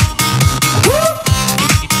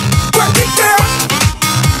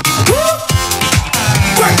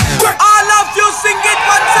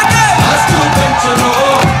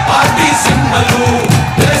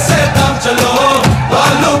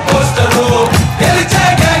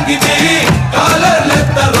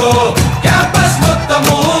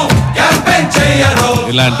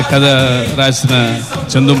 ఇలాంటి కథ రాసిన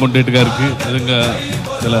చందు మొండెటి గారికి నిజంగా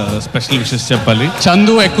చాలా స్పెషల్ విషెస్ చెప్పాలి.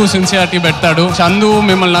 చందు ఎక్కువ సిన్సియారిటీ పెడతాడు. చందు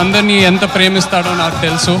మిమ్మల్ని అందరినీ ఎంత ప్రేమిస్తాడో నాకు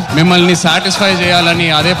తెలుసు. మిమ్మల్ని సాటిస్ఫై చేయాలని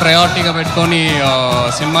అదే ప్రయారిటీగా పెట్టుకొని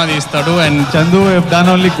సినిమా తీస్తాడు. And Chandoo, you have done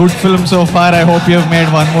only good films so far. I hope you have made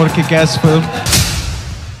one more kick-ass film.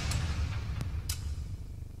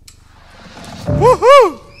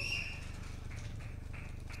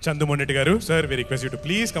 Chandu మొండెటి గారు, sir we request you to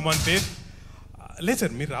please come on stage. లేదు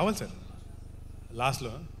సార్, మీరు రావాలి sir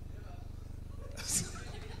లాస్ట్లో.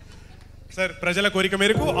 Sir ప్రజల కోరిక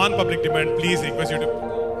మేరకు on public demand please request you to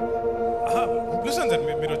పిలుస్తాను sir,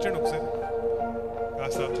 మీరు వచ్చాడు ఒకసారి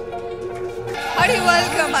కాస్త. How do you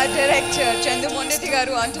welcome our director Chandoo Mondeti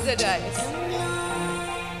garu onto the dais?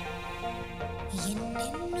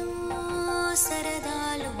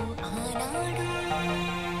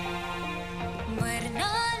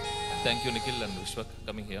 Thank you Nikhil and Vishwa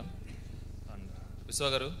coming here. And Vishwa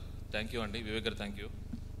garu, thank you అండి. వివేక్ గారు thank you.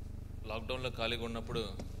 లాక్డౌన్లో ఖాళీగా ఉన్నప్పుడు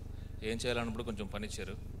ఏం చేయాలన్నప్పుడు కొంచెం పని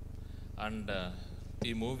ఇచ్చారు. అండ్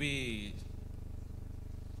ఈ మూవీ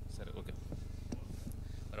సరే ఓకే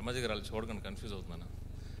రమాజీ గారు వాళ్ళు చూడకుండా కన్ఫ్యూజ్ అవుతున్నాను.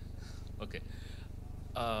 ఓకే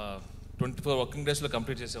 24 వర్కింగ్ డేస్లో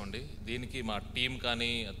కంప్లీట్ చేసామండి. దీనికి మా టీం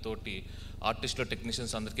కానీ తోటి ఆర్టిస్టులు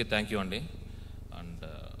టెక్నీషియన్స్ అందరికీ థ్యాంక్ యూ అండి. అండ్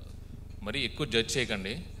మరీ ఎక్కువ జడ్జ్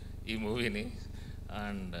చేయకండి ఈ మూవీని.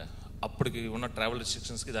 అండ్ అప్పటికి ఉన్న ట్రావెల్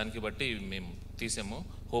రిస్ట్రిక్షన్స్కి దానికి బట్టి మేము తీసాము.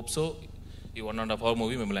 హోప్ సో ఈ 1.5 hour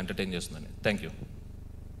మూవీ మిమ్మల్ని ఎంటర్టైన్ చేస్తుందండి. Thank you.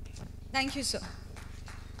 Thank you sir.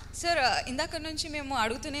 Sir ఇందాక నుంచి మేము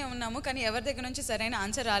అడుగుతూనే ఉన్నాము కానీ ఎవరి దగ్గర నుంచి సరైన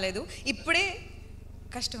ఆన్సర్ రాలేదు. ఇప్పుడే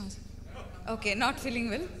కష్టం. Okay, not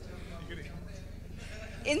feeling well.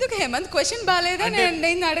 ఎందుకు హేమంత్ క్వశ్చన్ బాగాలేదా,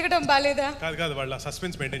 నేను అడగడం బాగాలేదా? కాదు వాళ్ళ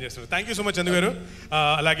సస్పెన్స్ మెయింటైన్ చేస్తారు. Thank you so much Chandu గారు.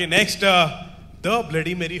 అలాగే next the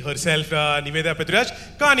bloody Mary her self Nivetha Pethuraj.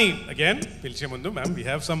 కానీ అగైన్ పిలిచే ముందు ma'am we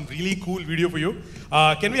have some really cool video for you.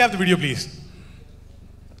 Can we have the video please?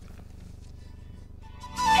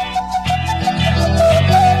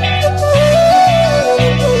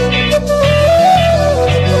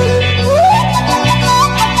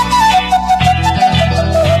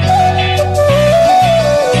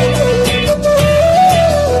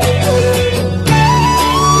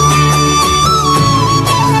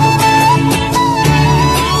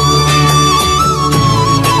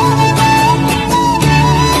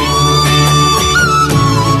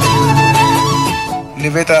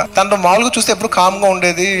 Nivetha. తనతో మామూలుగా చూస్తే ఎప్పుడు కామ్ గా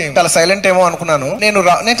ఉండేది, చాలా సైలెంట్ ఏమో అనుకున్నాను. నేను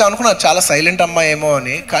అనుకున్నా చాలా సైలెంట్ అమ్మాయి ఏమో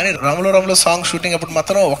అని. కానీ రాములో సాంగ్ షూటింగ్ అప్పుడు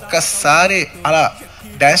మాత్రం ఒక్కసారి అలా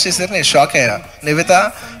డాన్స్ చేశారు, నేను షాక్ అయ్యా. Nivetha,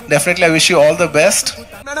 definitely I wish you all the best.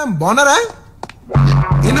 Madam బాగున్నారా?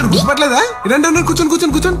 ఏంటంటే గుర్తుపట్టలేదా? ఇరండి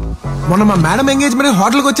కూర్చొని. మొన్న మా మేడం ఎంగేజ్మెంట్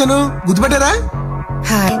హోటల్కి వచ్చాను, గుర్తుపట్టారా?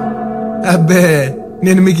 అబ్బే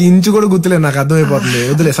నేను మీకు ఇంచు కూడా గుర్తులేదు, నాకు అర్థమైపోతుంది.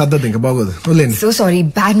 వదిలే సర్దద్దు, ఇంకా బాగోదు, వదిలేండి. So sorry,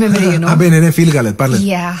 bad memory. అబ్బే నేనే ఫీల్ కాలేదు, పర్లేదు.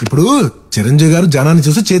 ఇప్పుడు చిరంజీవి గారు జనాన్ని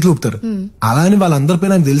చూసి చేతులు ఊపుతారు, అలా అని వాళ్ళందరిపై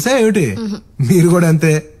నాకు తెలుసా ఏమిటి? మీరు కూడా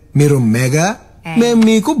అంతే. మీరు మెగా, మేము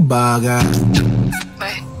మీకు బాగా.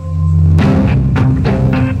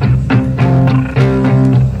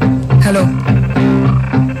 హలో,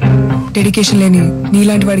 డెడికేషన్ లేని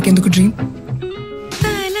నీలాంటి వాడికి ఎందుకు డ్రీమ్?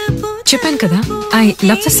 చెప్పాను కదా, I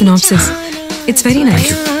love the synopsis. It's very nice.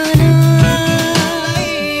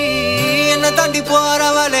 தாண்டி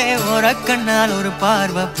போறவளே ஒரு கண்ணால் ஒரு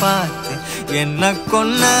பார்வை பார்த்து என்ன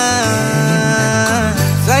கொன்ன,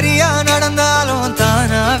 சரியா நடந்தாலும்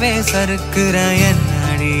தானாவே சறுக்குற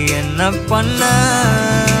என்னடி என்ன பண்ண.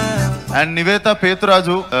 అండ్ నివేత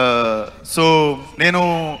పేతురాజు. సో నేను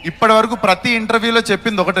ఇప్పటి వరకు ప్రతి ఇంటర్వ్యూలో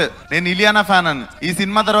చెప్పింది ఒకటే, నేను ఇలియానా ఫ్యాన్ అని. ఈ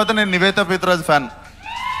సినిమా తర్వాత నేను నివేత పేతురాజు ఫ్యాన్.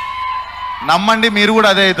 నమ్మండి, మీరు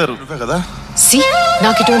కూడా అదే అవుతారు కదా.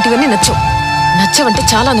 నాకు ఇటువంటివన్నీ నచ్చవంటే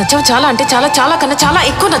చాలా నచ్చవు, చాలా అంటే చాలా, చాలా కన్నా చాలా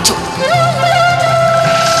ఎక్కువ నచ్చు.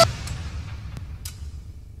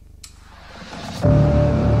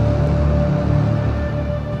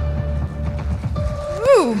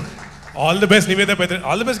 All the best Nivetha Pethuraj.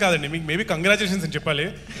 All the best కాదండి, మీకు మేబీ కంగ్రాచులేషన్స్ అని చెప్పాలి.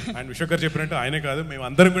 అండ్ విశ్వక్ గారు చెప్పినట్టు ఆయనే కాదు, మేము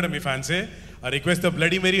అందరం కూడా మీ ఫ్యాన్సే. I request the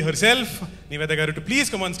bloody Mary her self Nivetha గారు to please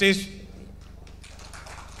come on stage.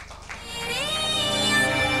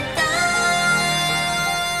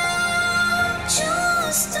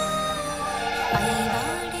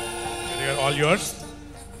 All yours.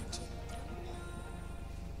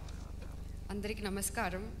 అందరికీ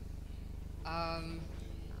నమస్కారం.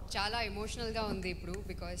 చాలా ఎమోషనల్గా ఉంది ఇప్పుడు,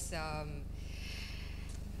 బికాస్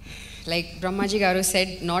లైక్ బ్రహ్మాజీ గారు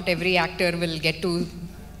said, not every actor will get to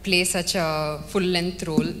play such a full length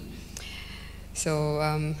role. So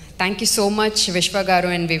thank you so much విశ్వ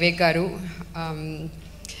గారు అండ్ వివేక్ గారు.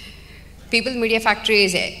 People Media Factory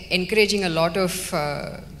is encouraging a lot of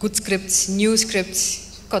good scripts, new scripts.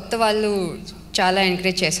 కొత్త వాళ్ళు చాలా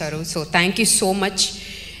encourage చేశారు. So thank you so much.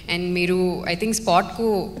 And మీరు I think స్పాట్కు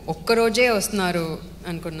ఒక్కరోజే వస్తున్నారు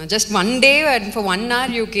అనుకున్నా, just 1 day and for 1 hour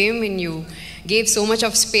you came and you gave so much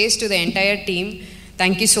of space to the entire team.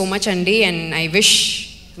 Thank you so much Andy, and I wish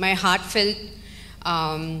my heartfelt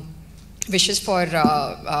wishes for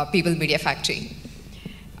People Media Factory.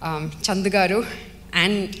 Chandoo garu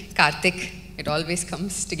and Karthik, it always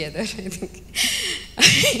comes together, I think.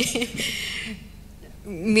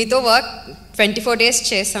 మీతో work 24 days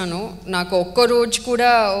చేశాను. నాకు ఒక్క రోజు కూడా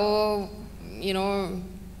you know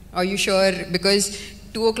are you sure, because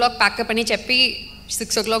 2 o'clock pack up అని చెప్పి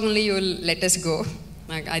 6 o'clock only you will let us go.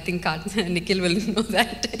 I think Nikhil will know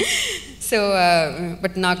that. So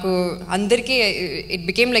but నాకు అందరికీ it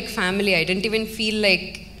became like family. I didn't even feel like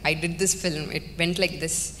I did this film, it went like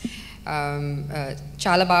this.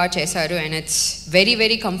 చాలా బాగా చేశారు. And it's very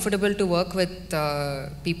very comfortable to work with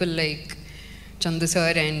people like Chandoo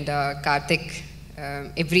sir and Karthik.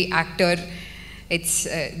 Every actor,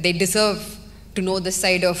 they deserve to know this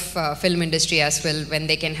side of film industry as well, when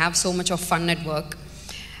they can have so much of fun at work.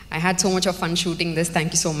 I had so much of fun shooting this. Thank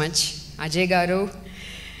you so much. Ajay garu,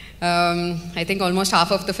 I think almost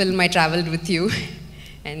half of the film I traveled with you.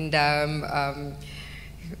 And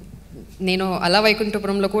నేను అలా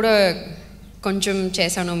వైకుంఠపురంలో కూడా కొంచెం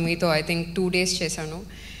చేశాను మీతో. I think 2 days చేశాను.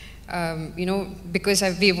 Because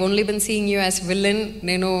we've only been seeing you as villain.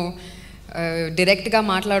 నేను డైరెక్ట్గా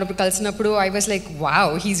మాట్లాడప్పుడు కలిసినప్పుడు I was like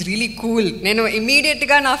wow, he's really cool. నేను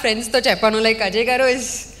ఇమీడియట్గా నా ఫ్రెండ్స్తో చెప్పాను, లైక్ అజయ్ గారు is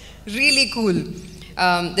really cool.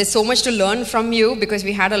 There's so much to learn from you, because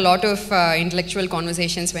we had a lot of intellectual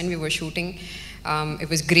conversations when we were shooting. It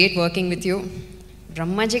was great working with you.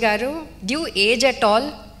 Brahmaji garu, do you age at all?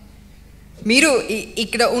 మీరు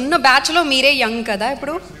ఇక్కడ ఉన్న బ్యాచ్లో మీరే young కదా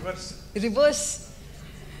ఇప్పుడు? Reverse.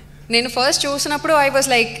 నేను first చూసినప్పుడు I was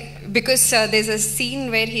like, because there is a scene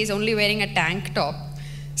where he is only wearing a tank top,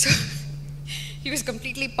 so he was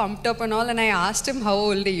completely pumped up and all, and I asked him how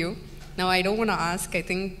old are you. Now I don't want to ask, I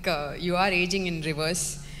think you are ageing in reverse.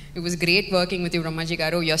 It was great working with you Brahmaji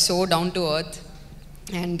గారు. You are so down to earth,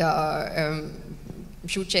 and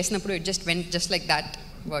shoot చేసినప్పుడు it just went just like that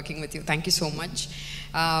working with you. Thank you so much.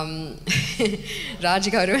 Raj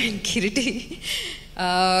గారు and Kireeti,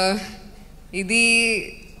 ఇది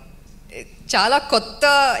చాలా కొత్త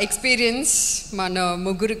experience మన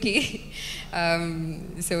ముగ్గురికి.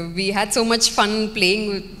 So we had so much fun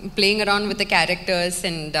playing around with the characters,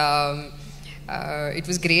 and it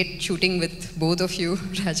was great shooting with both of you,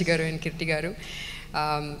 Raj garu and Kirti garu.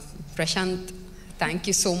 Prashant, thank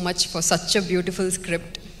you so much for such a beautiful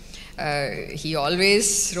script. He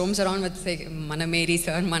always roams around with like, Mana Mary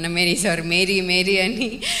sir, Mary, and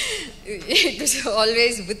it was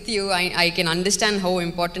always with you. I can understand how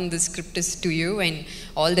important this script is to you, and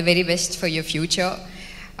all the very best for your future.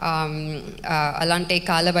 అలాంటి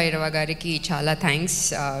కాలభైరవ గారికి చాలా thanks.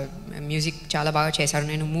 Music చాలా బాగా చేశారు.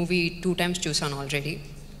 నేను movie 2 times చూసాను already.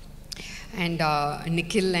 And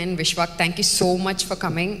Nikhil and Vishwak, thank you so much for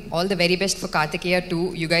coming. All the very best for Kartikeya too.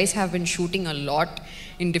 You guys have been shooting a lot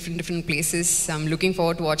in different places. I'm looking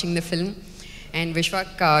forward to watching the film. And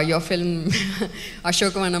Vishwak, your film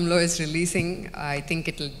Ashokavanamlo is releasing. I think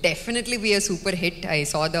it will definitely be a super hit. I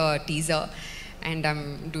saw the teaser, and I'm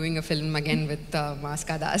doing a film again with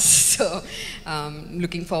Maska Das. So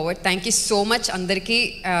looking forward. Thank you so much andarki.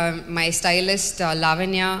 My stylist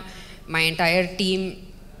Lavanya, my entire team,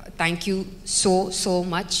 thank you so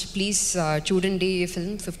much. Please చూడండి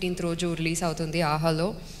film 15th రోజు release అవుతుంది ఆహాలో.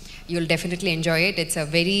 You will definitely enjoy it. It's a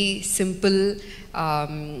very simple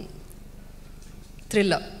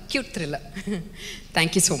thriller, cute thriller.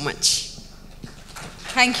 Thank you so much.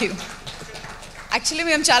 Thank you. Actually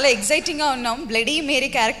మేము చాలా ఎక్సైటింగ్గా ఉన్నాం bloody Mary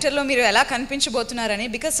క్యారెక్టర్లో మీరు ఎలా కనిపించబోతున్నారని.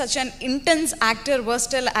 Because such an intense actor,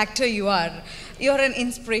 versatile actor you are an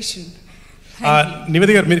inspiration.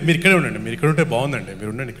 Niveda గారు మీరు ఇక్కడే ఉండండి. మీరు ఇక్కడ ఉంటే బాగుందండి. మీరు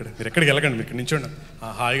ఉండండి ఇక్కడ. మీరు ఎక్కడికి వెళ్ళకండి. మీరు ఇక్కడ నుంచి ఉండండి.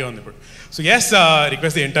 హాయిగా ఉంది ఇప్పుడు. So yes,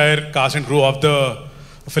 request the entire cost and crew of the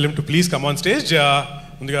film to please come on stage.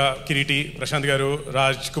 ముందుగా కిరీటి, ప్రశాంత్ గారు,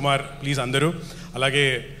 రాజ్ కుమార్, ప్లీజ్ అందరూ. అలాగే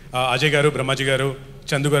అజయ్ గారు, బ్రహ్మాజీ గారు,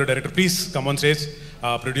 చందు గారు director, please come on stage.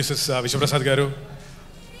 Producers Vishwaprasad గారు,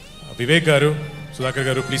 వివేక్ గారు, సుధాకర్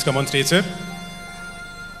గారు, please come on stage sir.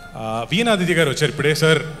 వీణాదిత్య గారు వచ్చారు ఇప్పుడే.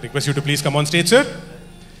 Sir, request you to please come on stage sir.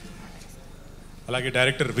 అలాగే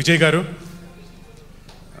డైరెక్టర్ విజయ్ గారు.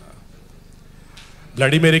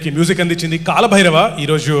 బ్లడీ మేరీకి మ్యూజిక్ అందించింది కాలభైరవ.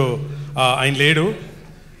 ఈరోజు ఆయన లేడు.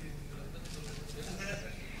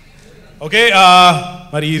 ఓకే,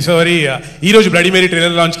 మరి ఈసారి ఈరోజు బ్లడీ మేరీ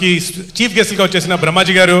ట్రైలర్ లాంచ్కి చీఫ్ గెస్ట్గా వచ్చేసిన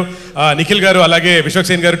బ్రహ్మాజీ గారు, నిఖిల్ గారు, అలాగే విశ్వక్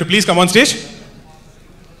సేన్ గారు to please come on stage.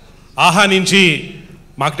 ఆహా నుంచి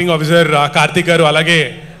మార్కెటింగ్ ఆఫీసర్ కార్తిక్ గారు, అలాగే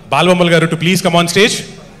బాలబొమ్మల్ గారు to please come on stage.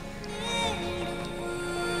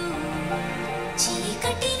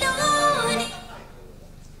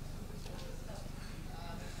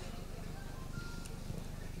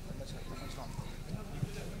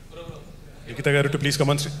 Nikhita గారు to please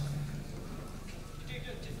come on stage.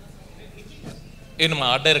 నేను మా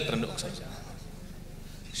ఆర్ట్ డైరెక్టర్ అండి. ఒకసారి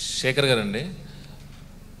శేఖర్ గారు అండి.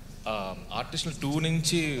 ఆర్టిస్టులు 2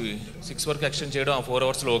 నుంచి 6 వరకు యాక్షన్ చేయడం ఆ 4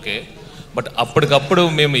 అవర్స్లో ఓకే. బట్ అప్పటికప్పుడు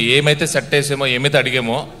మేము ఏమైతే సెట్ వేసామో, ఏమైతే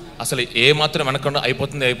అడిగామో, అసలు ఏ మాత్రం వెనకుండా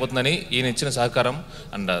అయిపోతుందని ఈయన ఇచ్చిన సహకారం.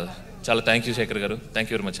 అండ్ చాలా థ్యాంక్ యూ శేఖర్ గారు.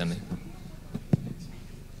 థ్యాంక్ యూ వెరీ మచ్ అండి.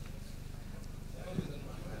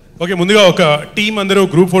 ఓకే, ముందుగా ఒక టీం అందరూ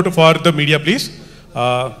group photo for the media please.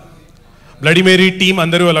 Bloody Mary team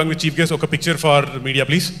అందరూ అలాంగ్ విత్ చీఫ్ గెస్ట్ ఒక picture far media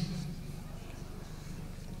please.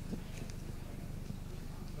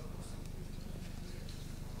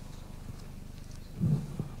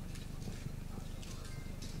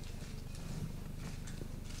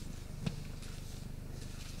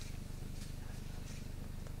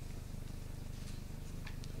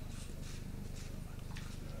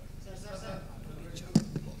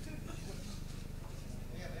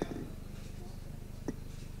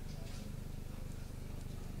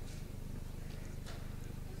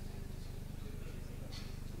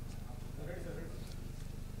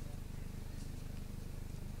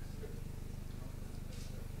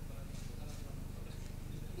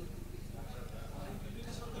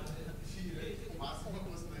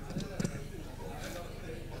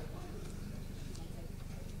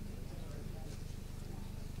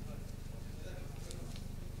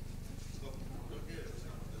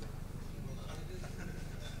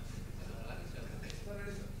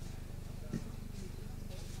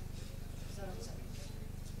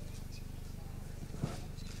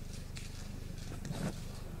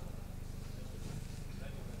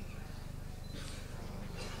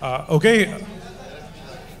 Okay.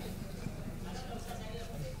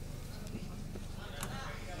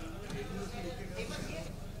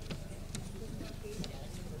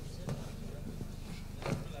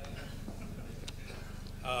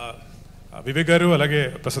 Vivek గారు అలాగే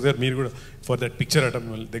ప్రసాద్ గారు మీరు కూడా ఫర్ దట్ పిక్చర్ అట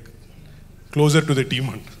క్లోజర్ టు ద టీమ్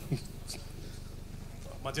అంట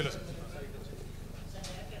మధ్యలో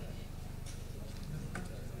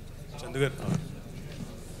చందు గారు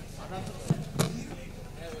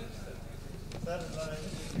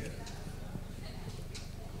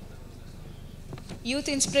యూత్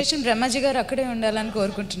ఇన్స్పిరేషన్ బ్రహ్మాజీ గారు అక్కడే ఉండాలని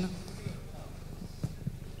కోరుకుంటున్నాం.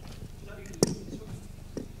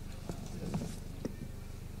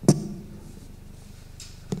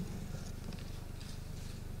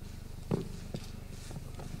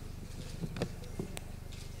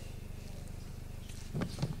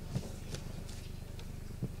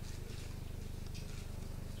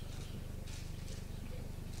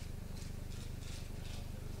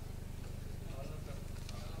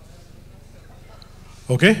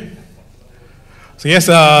 ఓకే, సో ఎస్,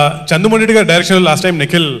 చందు మొండెటి గారి direction last time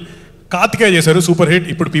Nikhil Karthikeya చేశారు, సూపర్ హిట్.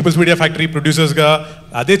 ఇప్పుడు పీపుల్స్ మీడియా ఫ్యాక్టరీ ప్రొడ్యూసర్స్గా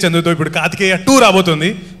అదే చందుతో ఇప్పుడు కార్తికేయ 2 రాబోతుంది.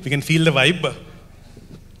 We can feel the vibe.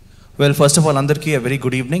 Well, first of all అందరికీ వెరీ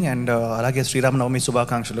గుడ్ ఈవినింగ్ అండ్ అలాగే శ్రీరామనవమి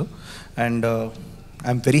శుభాకాంక్షలు. And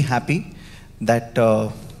I'm very happy that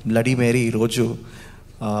bloody Mary ఈరోజు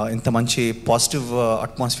ఇంత మంచి పాజిటివ్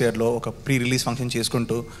అట్మాస్ఫియర్లో ఒక ప్రీ రిలీజ్ ఫంక్షన్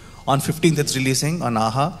చేసుకుంటూ on 15th it's releasing on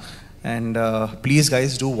ఆహా. And please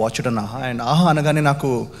guys do watch it on ఆహా. అండ్ ఆహా అనగానే నాకు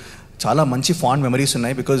చాలా మంచి ఫాండ్ మెమరీస్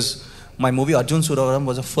ఉన్నాయి because my movie Arjun Suravaram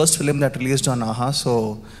was the first film that released on ఆహా. సో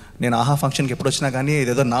నేను ఆహా ఫంక్షన్కి ఎప్పుడు వచ్చినా కానీ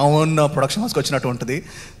ఇదేదో నా ఓన్ ప్రొడక్షన్ హౌస్కి వచ్చినట్టు ఉంటుంది.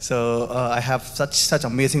 So I have such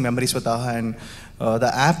amazing memories with ఆహా. And the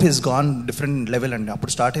app is gone different level అండి.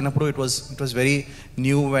 అప్పుడు స్టార్ట్ అయినప్పుడు it was very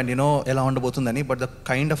new and you know ఎలా ఉండబోతుందని, but the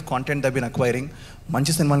kind of content the been acquiring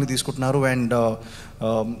మంచి సినిమాలు తీసుకుంటున్నారు.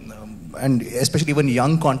 And especially even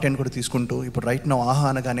young content కూడా తీసుకుంటూ ఇప్పుడు రైట్ నౌ ఆహా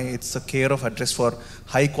అనగానే it's a care of address for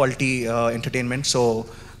high quality entertainment. So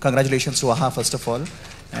congratulations to ఆహా first of all.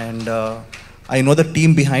 And I know the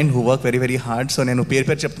team behind who work very, very hard. So నేను పేరు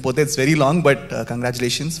చెప్పకపోతే it's very long, but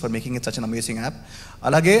congratulations for making it such an amazing app.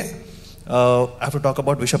 అలాగే I have to talk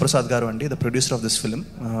about Vishwaprasad garu andi, the producer of this film,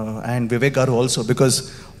 and Vivek garu also, because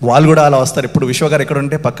వాళ్ళు కూడా అలా వస్తారు. ఇప్పుడు విశ్వ గారు ఎక్కడ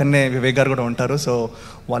ఉంటే పక్కనే వివేక్ గారు కూడా ఉంటారు. సో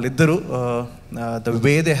వాళ్ళిద్దరూ the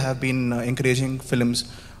way they have been encouraging films,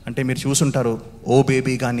 అంటే మీరు చూసుంటారు ఓ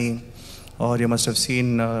బేబీ కానీ or you must have seen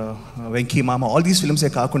Venky మామ, all these films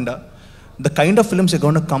ఏ కాకుండా the kind of films you're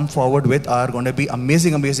going to come forward with are going to be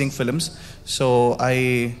amazing films. So I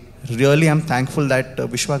really am thankful that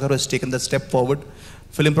Vishwa garu has taken that step forward.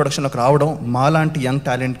 Film production loki raavadam maalanti young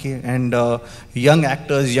talent ki and young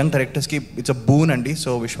actors, young directors ki it's a boon andi. So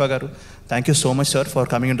Vishwa garu, thank you so much sir for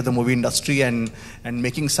coming into the movie industry and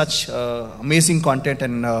making such amazing content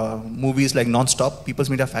and movies like Non-Stop,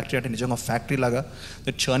 People's Media Factory ante nijanga factory laga,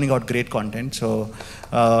 they're churning out great content. So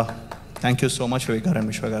thank you so much Vivek garu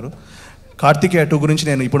and Vishwa garu. Karthikeya 2 గురించి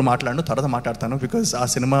నేను ఇప్పుడు మాట్లాడను, తర్వాత మాట్లాడతాను. Because ఆ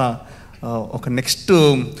cinema ఒక next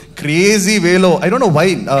crazy వేలో, I don't know why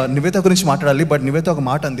Nivetha గురించి మాట్లాడాలి, బట్ నివేత ఒక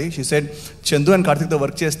మాట అంది. She said Chandu and కార్తిక్తో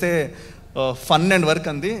work చేస్తే ఫన్ అండ్ వర్క్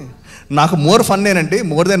అంది. నాకు మోర్ ఫన్ ఏనండి,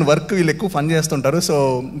 మోర్ దెన్ వర్క్. వీళ్ళు ఎక్కువ ఫన్ చేస్తుంటారు. సో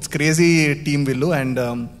ఇట్స్ క్రేజీ టీమ్ వీళ్ళు. And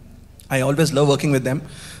I always love working with them.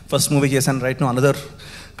 First movie చేశాను, రైట్ నో అనదర్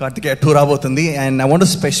కార్తికేయ 2 రాబోతుంది. And I want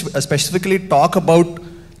specifically talk about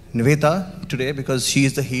Nivetha today because she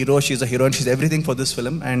is the hero, she is the heroine, she is everything for this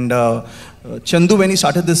film. And Chandoo, when he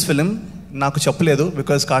started this film, నాకు చెప్పలేదు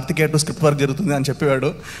because Karthikeya 2 script work జరుగుతుంది అని చెప్పేవాడు.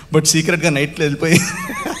 But సీక్రెట్గా నైట్లో వెళ్ళిపోయి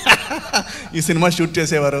ఈ cinema shoot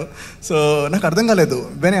చేసేవారు. సో నాకు అర్థం కాలేదు.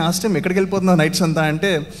 వెన్ ఐ ఆస్క్డ్ హిమ్ ఎక్కడికి వెళ్ళిపోతున్నావు నైట్స్ అంతా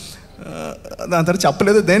అంటే దాని తర్వాత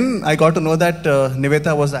చెప్పలేదు. Then I got to know that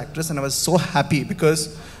Nivetha was the actress and I was so happy because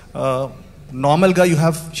నార్మల్గా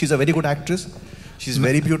she is a very good actress, she is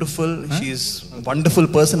very beautiful, she is wonderful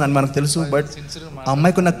person అని మనకు తెలుసు. బట్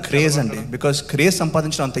అమ్మాయికి ఉన్న క్రేజ్ అండి, బికాస్ క్రేజ్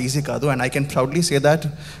సంపాదించడం అంత easy కాదు. And I can proudly say that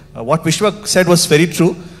what విశ్వ said was very true.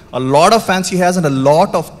 A lot of fans she has and a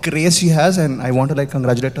lot of craze she has, and I want to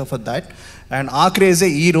congratulate her for that. And aa craze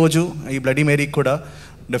ee roju ee Bloody Mary kuda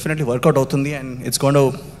definitely work out avutundi and it's going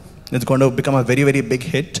to become a very, very big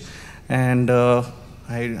hit. And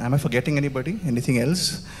am I forgetting anything else?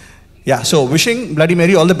 Yeah, so wishing Bloody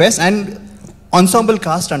Mary all the best. And ensemble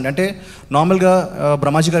cast అంటే నార్మల్గా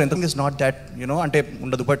బ్రహ్మాజీ గారు ఎంత is not that అంటే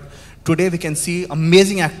ఉండదు. But today we can see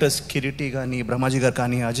amazing actors, Kireeti కానీ, బ్రహ్మాజీ గారు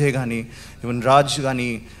కానీ, అజయ్ కానీ, ఈవెన్ రాజ్ కానీ.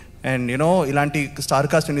 అండ్ ఇలాంటి star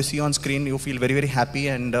cast when you see on screen you feel very, very happy.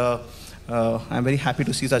 And I'm very happy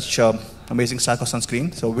to see such amazing star cast on screen.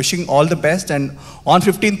 So wishing all the best. And on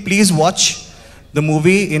 15th please watch the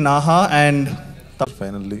movie in AHA. And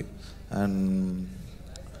finally and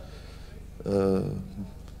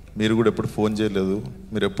మీరు కూడా ఎప్పుడు phone చేయలేదు,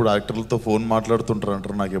 మీరు ఎప్పుడు యాక్టర్లతో phone మాట్లాడుతుంటారు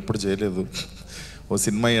అంటారు, నాకు ఎప్పుడు చేయలేదు. ఓ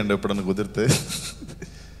సినిమా ఇవ్వండి ఎప్పుడన్నా కుదిరితే.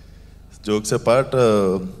 Jokes apart,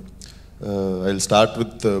 I will start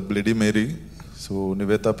with bloody Mary. So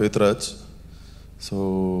Nivetha Pethuraj, so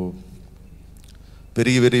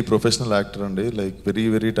very, very professional actor అండి, లైక్ వెరీ,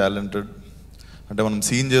 వెరీ టాలెంటెడ్. అంటే మనం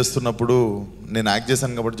సీన్ చేస్తున్నప్పుడు, నేను యాక్ట్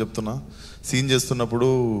చేశాను కాబట్టి చెప్తున్నా, సీన్ చేస్తున్నప్పుడు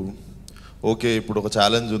ఓకే ఇప్పుడు ఒక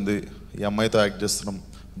ఛాలెంజ్ ఉంది, ఈ అమ్మాయితో యాక్ట్ చేస్తున్నాం,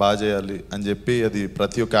 బాగా చేయాలి అని చెప్పి అది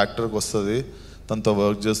ప్రతి ఒక్క యాక్టర్కి వస్తుంది. తనతో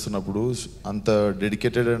వర్క్ చేస్తున్నప్పుడు అంత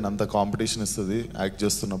డెడికేటెడ్ అండ్ అంత కాంపిటీషన్ ఇస్తుంది యాక్ట్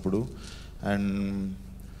చేస్తున్నప్పుడు. అండ్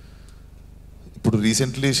ఇప్పుడు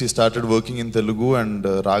recently she started working in Telugu and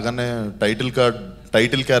రాగానే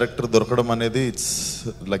టైటిల్ క్యారెక్టర్ దొరకడం అనేది it's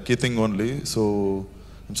lucky thing only. So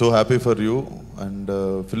I'm so happy for you. And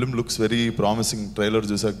film looks very promising trailer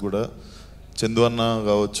చూసాక కూడా. చందు అన్న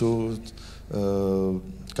కావచ్చు,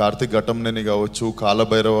 కార్తిక్ ఘటంనేని కావచ్చు,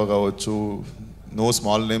 కాలభైరవ కావచ్చు, no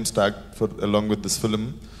small names tag for along with this film.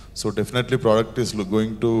 So definitely product is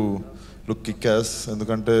going to look kick as.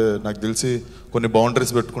 ఎందుకంటే నాకు తెలిసి కొన్ని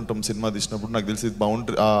బౌండరీస్ పెట్టుకుంటాం సినిమా తీసినప్పుడు. నాకు తెలిసి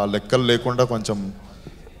బౌండరీ ఆ లెక్కలు లేకుండా కొంచెం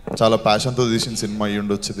చాలా ప్యాషన్తో తీసిన సినిమా అయ్యి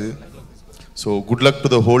ఉండొచ్చింది. So good luck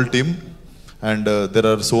to the whole team. And there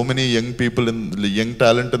are so many young people young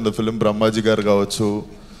talent in the film. Brahmaji గారు కావచ్చు,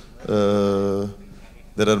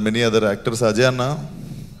 there are many other actors. Ajay అన్న,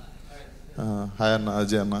 హాయ్ అన్న.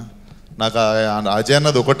 అజయ్ అన్న, నాకు అజయ్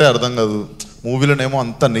అన్నది ఒకటే అర్థం కాదు, మూవీలోనేమో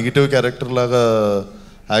అంత నెగిటివ్ క్యారెక్టర్ లాగా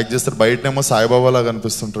యాక్ట్ చేస్తారు, బయటనేమో సాయిబాబా లాగా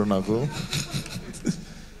అనిపిస్తుంటారు నాకు.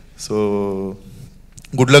 So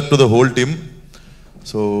good luck to the whole team.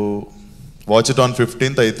 So watch it on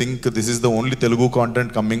 15th. I think this is the only Telugu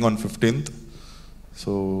content coming on 15th.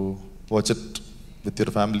 So watch it with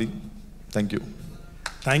your family. Thank you.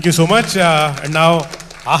 Thank you so much. And now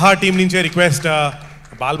ఆహా team నుంచే request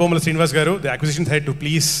బాలబొమ్మల Srinivas గారు, the acquisition head, to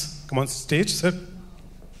please come on stage sir.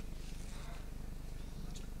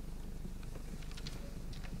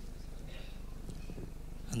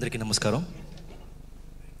 అందరికీ నమస్కారం.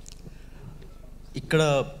 ఇక్కడ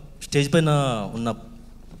stage పైన ఉన్న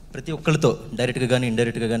ప్రతి ఒక్కరితో డైరెక్ట్గా కానీ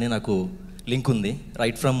ఇండైరెక్ట్గా కానీ నాకు లింక్ ఉంది.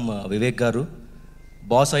 రైట్ ఫ్రమ్ వివేక్ గారు,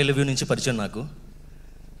 బాస్ ఐ లవ్ యూ నుంచి పరిచయం నాకు.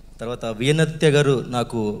 తర్వాత విఎన్నిత్య గారు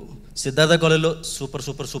నాకు సిద్ధార్థ కాలేజ్లో super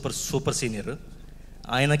super super super senior.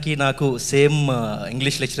 ఆయనకి నాకు సేమ్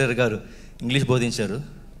ఇంగ్లీష్ లెక్చరర్ గారు ఇంగ్లీష్ బోధించారు.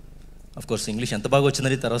 అఫ్కోర్స్ ఇంగ్లీష్ ఎంత బాగా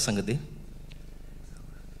వచ్చిందని తర్వాత సంగతి.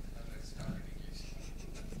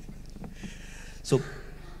 సో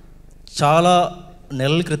చాలా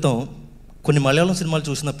నెలల క్రితం కొన్ని మలయాళం సినిమాలు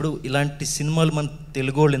చూసినప్పుడు ఇలాంటి సినిమాలు మన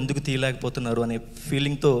తెలుగు వాళ్ళు ఎందుకు తీయలేకపోతున్నారు అనే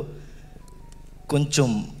ఫీలింగ్తో కొంచెం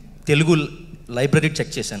తెలుగు లైబ్రరీ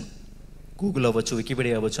చెక్ చేశాను. గూగుల్ అవ్వచ్చు,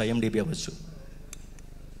 వికీపీడియా అవ్వచ్చు, ఐఎండిబి అవ్వచ్చు.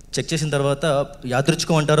 చెక్ చేసిన తర్వాత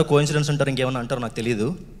యాదృచ్ఛికం అంటారో, కోఇన్సిడెన్స్ అంటారో, ఇంకేమన్నా అంటారో నాకు తెలియదు.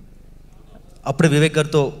 అప్పుడే వివేక్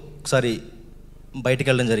గారితో ఒకసారి బయటికి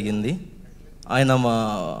వెళ్ళడం జరిగింది. ఆయన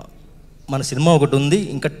మన సినిమా ఒకటి ఉంది,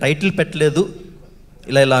 ఇంకా టైటిల్ పెట్టలేదు,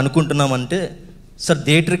 ఇలా అనుకుంటున్నామంటే, సార్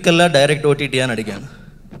థియేట్రికల్లా డైరెక్ట్ ఓటీటీ అని అడిగాను.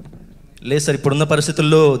 లేదు సార్, ఇప్పుడున్న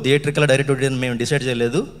పరిస్థితుల్లో థియేట్రికల్లా డైరెక్ట్ ఓటీటీ అని మేము డిసైడ్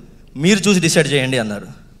చేయలేదు, మీరు చూసి డిసైడ్ చేయండి అన్నారు.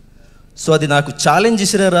 సో అది నాకు ఛాలెంజ్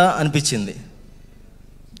ఇసిరారా అనిపించింది.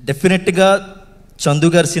 డెఫినెట్గా చందు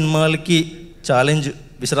గారి సినిమాలకి ఛాలెంజ్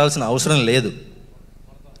విసరాల్సిన అవసరం లేదు.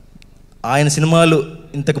 ఆయన సినిమాలు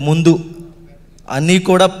ఇంతకు ముందు అన్నీ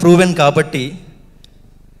కూడా ప్రూవెన్ కాబట్టి,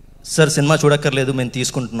 సార్ సినిమా చూడక్కర్లేదు, మేము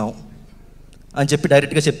తీసుకుంటున్నాం అని చెప్పి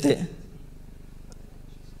డైరెక్ట్గా చెప్తే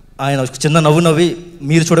ఆయన చిన్న నవ్వు నవ్వి,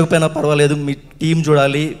 మీరు చూడకపోయినా పర్వాలేదు, మీ టీం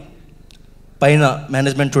చూడాలి, పైన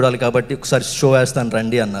మేనేజ్మెంట్ చూడాలి కాబట్టి ఒకసారి షో వేస్తాను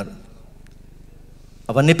రండి అన్నారు.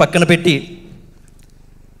 అవన్నీ పక్కన పెట్టి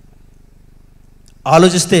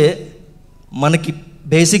ఆలోచిస్తే మనకి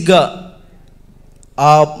బేసిక్గా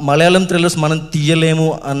ఆ మలయాళం థ్రిల్లర్స్ మనం తీయలేము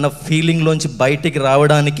అన్న ఫీలింగ్లోంచి బయటికి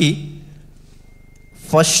రావడానికి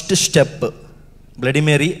ఫస్ట్ స్టెప్ బ్లడీ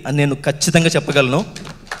మేరీ అని నేను ఖచ్చితంగా చెప్పగలను.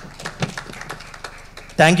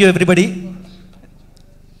 Thank you everybody.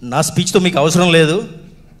 నా స్పీచ్తో మీకు అవసరం లేదు,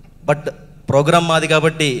 బట్ ప్రోగ్రామ్ మాది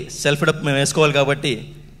కాబట్టి సెల్ఫ్ డప్ మేము వేసుకోవాలి కాబట్టి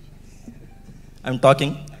I'm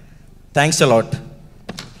talking. Thanks a lot.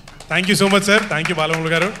 Thank you so much sir. Thank you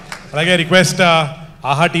Balamurali గారు. అలాగే రిక్వెస్ట్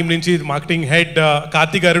ఆహా టీం నుంచి మార్కెటింగ్ హెడ్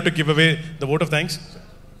కార్తిక్ గారు to give away the vote of thanks.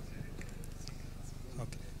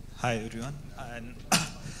 Hi everyone, and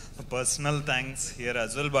personal thanks here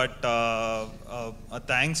as well, but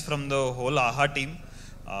thanks from the whole AHA team,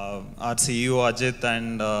 our CEO Ajit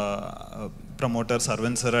and promoter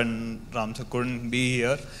Sarvan sir and Ram sir couldn't be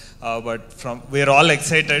here, but we're all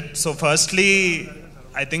excited. So firstly,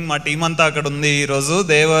 I think my team anta akkada undi ee roju,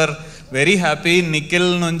 they were very happy. Nikhil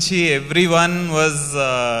nunchi everyone was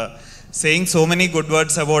saying so many good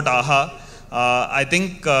words about AHA. I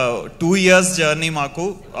think 2 years journey maku,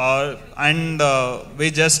 and we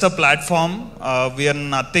just a platform. We are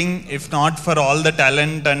nothing if not for all the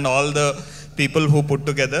talent and all the people who put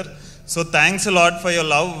together. So thanks a lot for your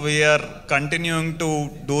love. We are continuing to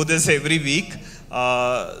do this every week.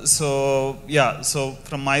 So yeah, so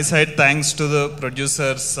from my side, thanks to the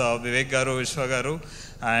producers Vivek garu, Vishwa garu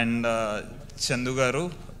and Chandoo garu.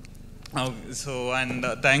 So, and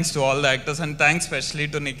thanks to all the actors, and thanks especially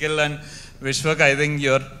to Nikhil and Vishwak. I think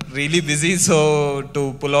you're really busy, so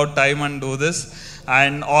to pull out time and do this.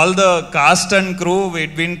 And all the cast and crew,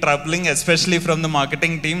 we've been troubling, especially from the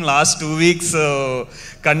marketing team. Last 2 weeks,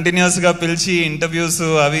 continuous ga pilchi interviews,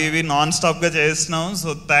 avi ivi non-stop ga chestunam.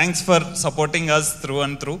 So thanks for supporting us through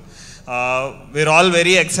and through. We're all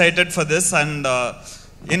very excited for this, and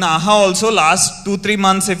in AHA also last 2-3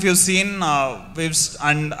 months, if you've seen,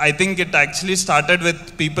 and I think it actually started with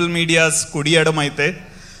People Media's Kudi Adamaithe.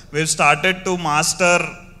 We've started to master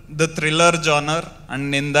the thriller genre,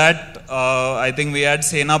 and in that I think we had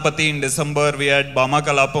Senapati in December, we had Bama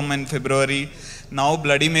Kalapam in February. Now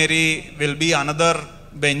Bloody Mary will be another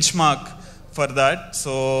benchmark for that.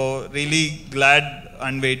 So really glad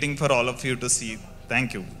and waiting for all of you to see.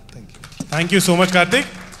 Thank you. Thank you so much, Karthik.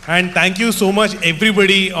 And thank you so much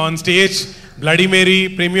everybody on stage. Bloody Mary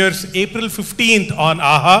premieres April 15th on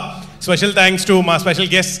AHA. Special thanks to my special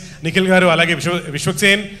guests Nikhil garu, alage Vishwak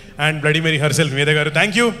Sen, and Bloody Mary herself, Nivetha garu.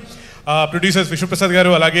 Thank you. Producers Vishwa Prasad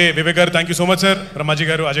garu, alage Vivek garu. Thank you so much, sir. Brahmaji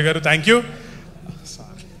garu, Ajay garu. Thank you.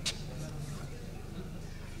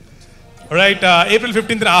 Alright, April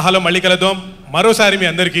 15th AHA lo malli kaladam. Marosari mi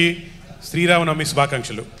andarki Sriramnavami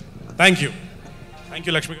శుభాకాంక్షలు. Thank you. Thank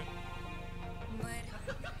you, Lakshmi.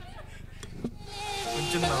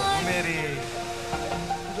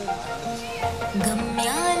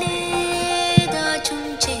 గమ్యాలే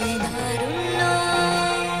దాచుంచే దారుల్లో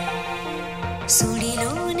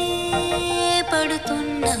సుడిలోనే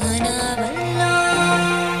పడుతున్న నా వల్ల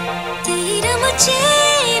తీరము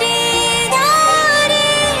చేరే దారే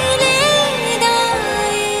లేదాయే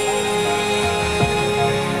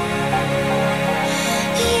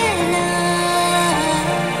ఎలా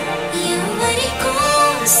ఎవరి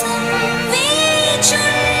కోసం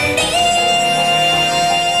వేచుండి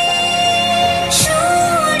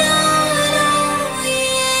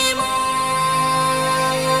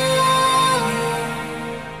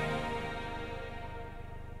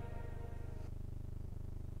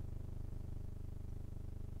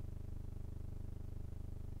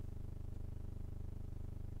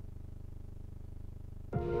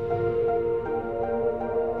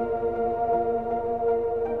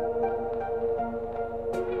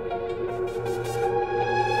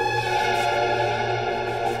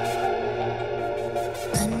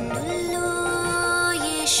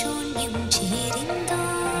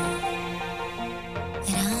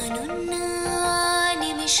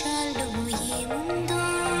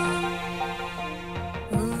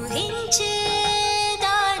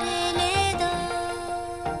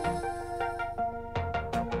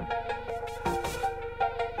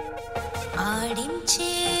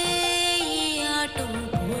ఆడించే ఆటు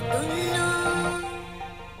పోటుల్లో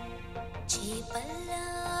చేపల్లా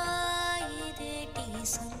ఇదేటి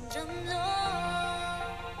సంద్రంలో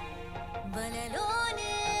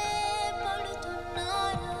వలలోనే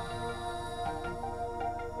పడుతున్నారా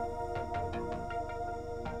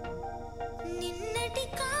నిన్నటి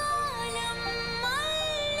కాలం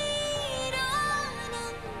మళ్ళీ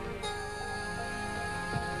రానుందా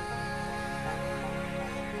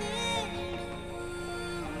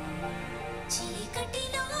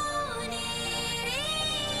చీకటిలో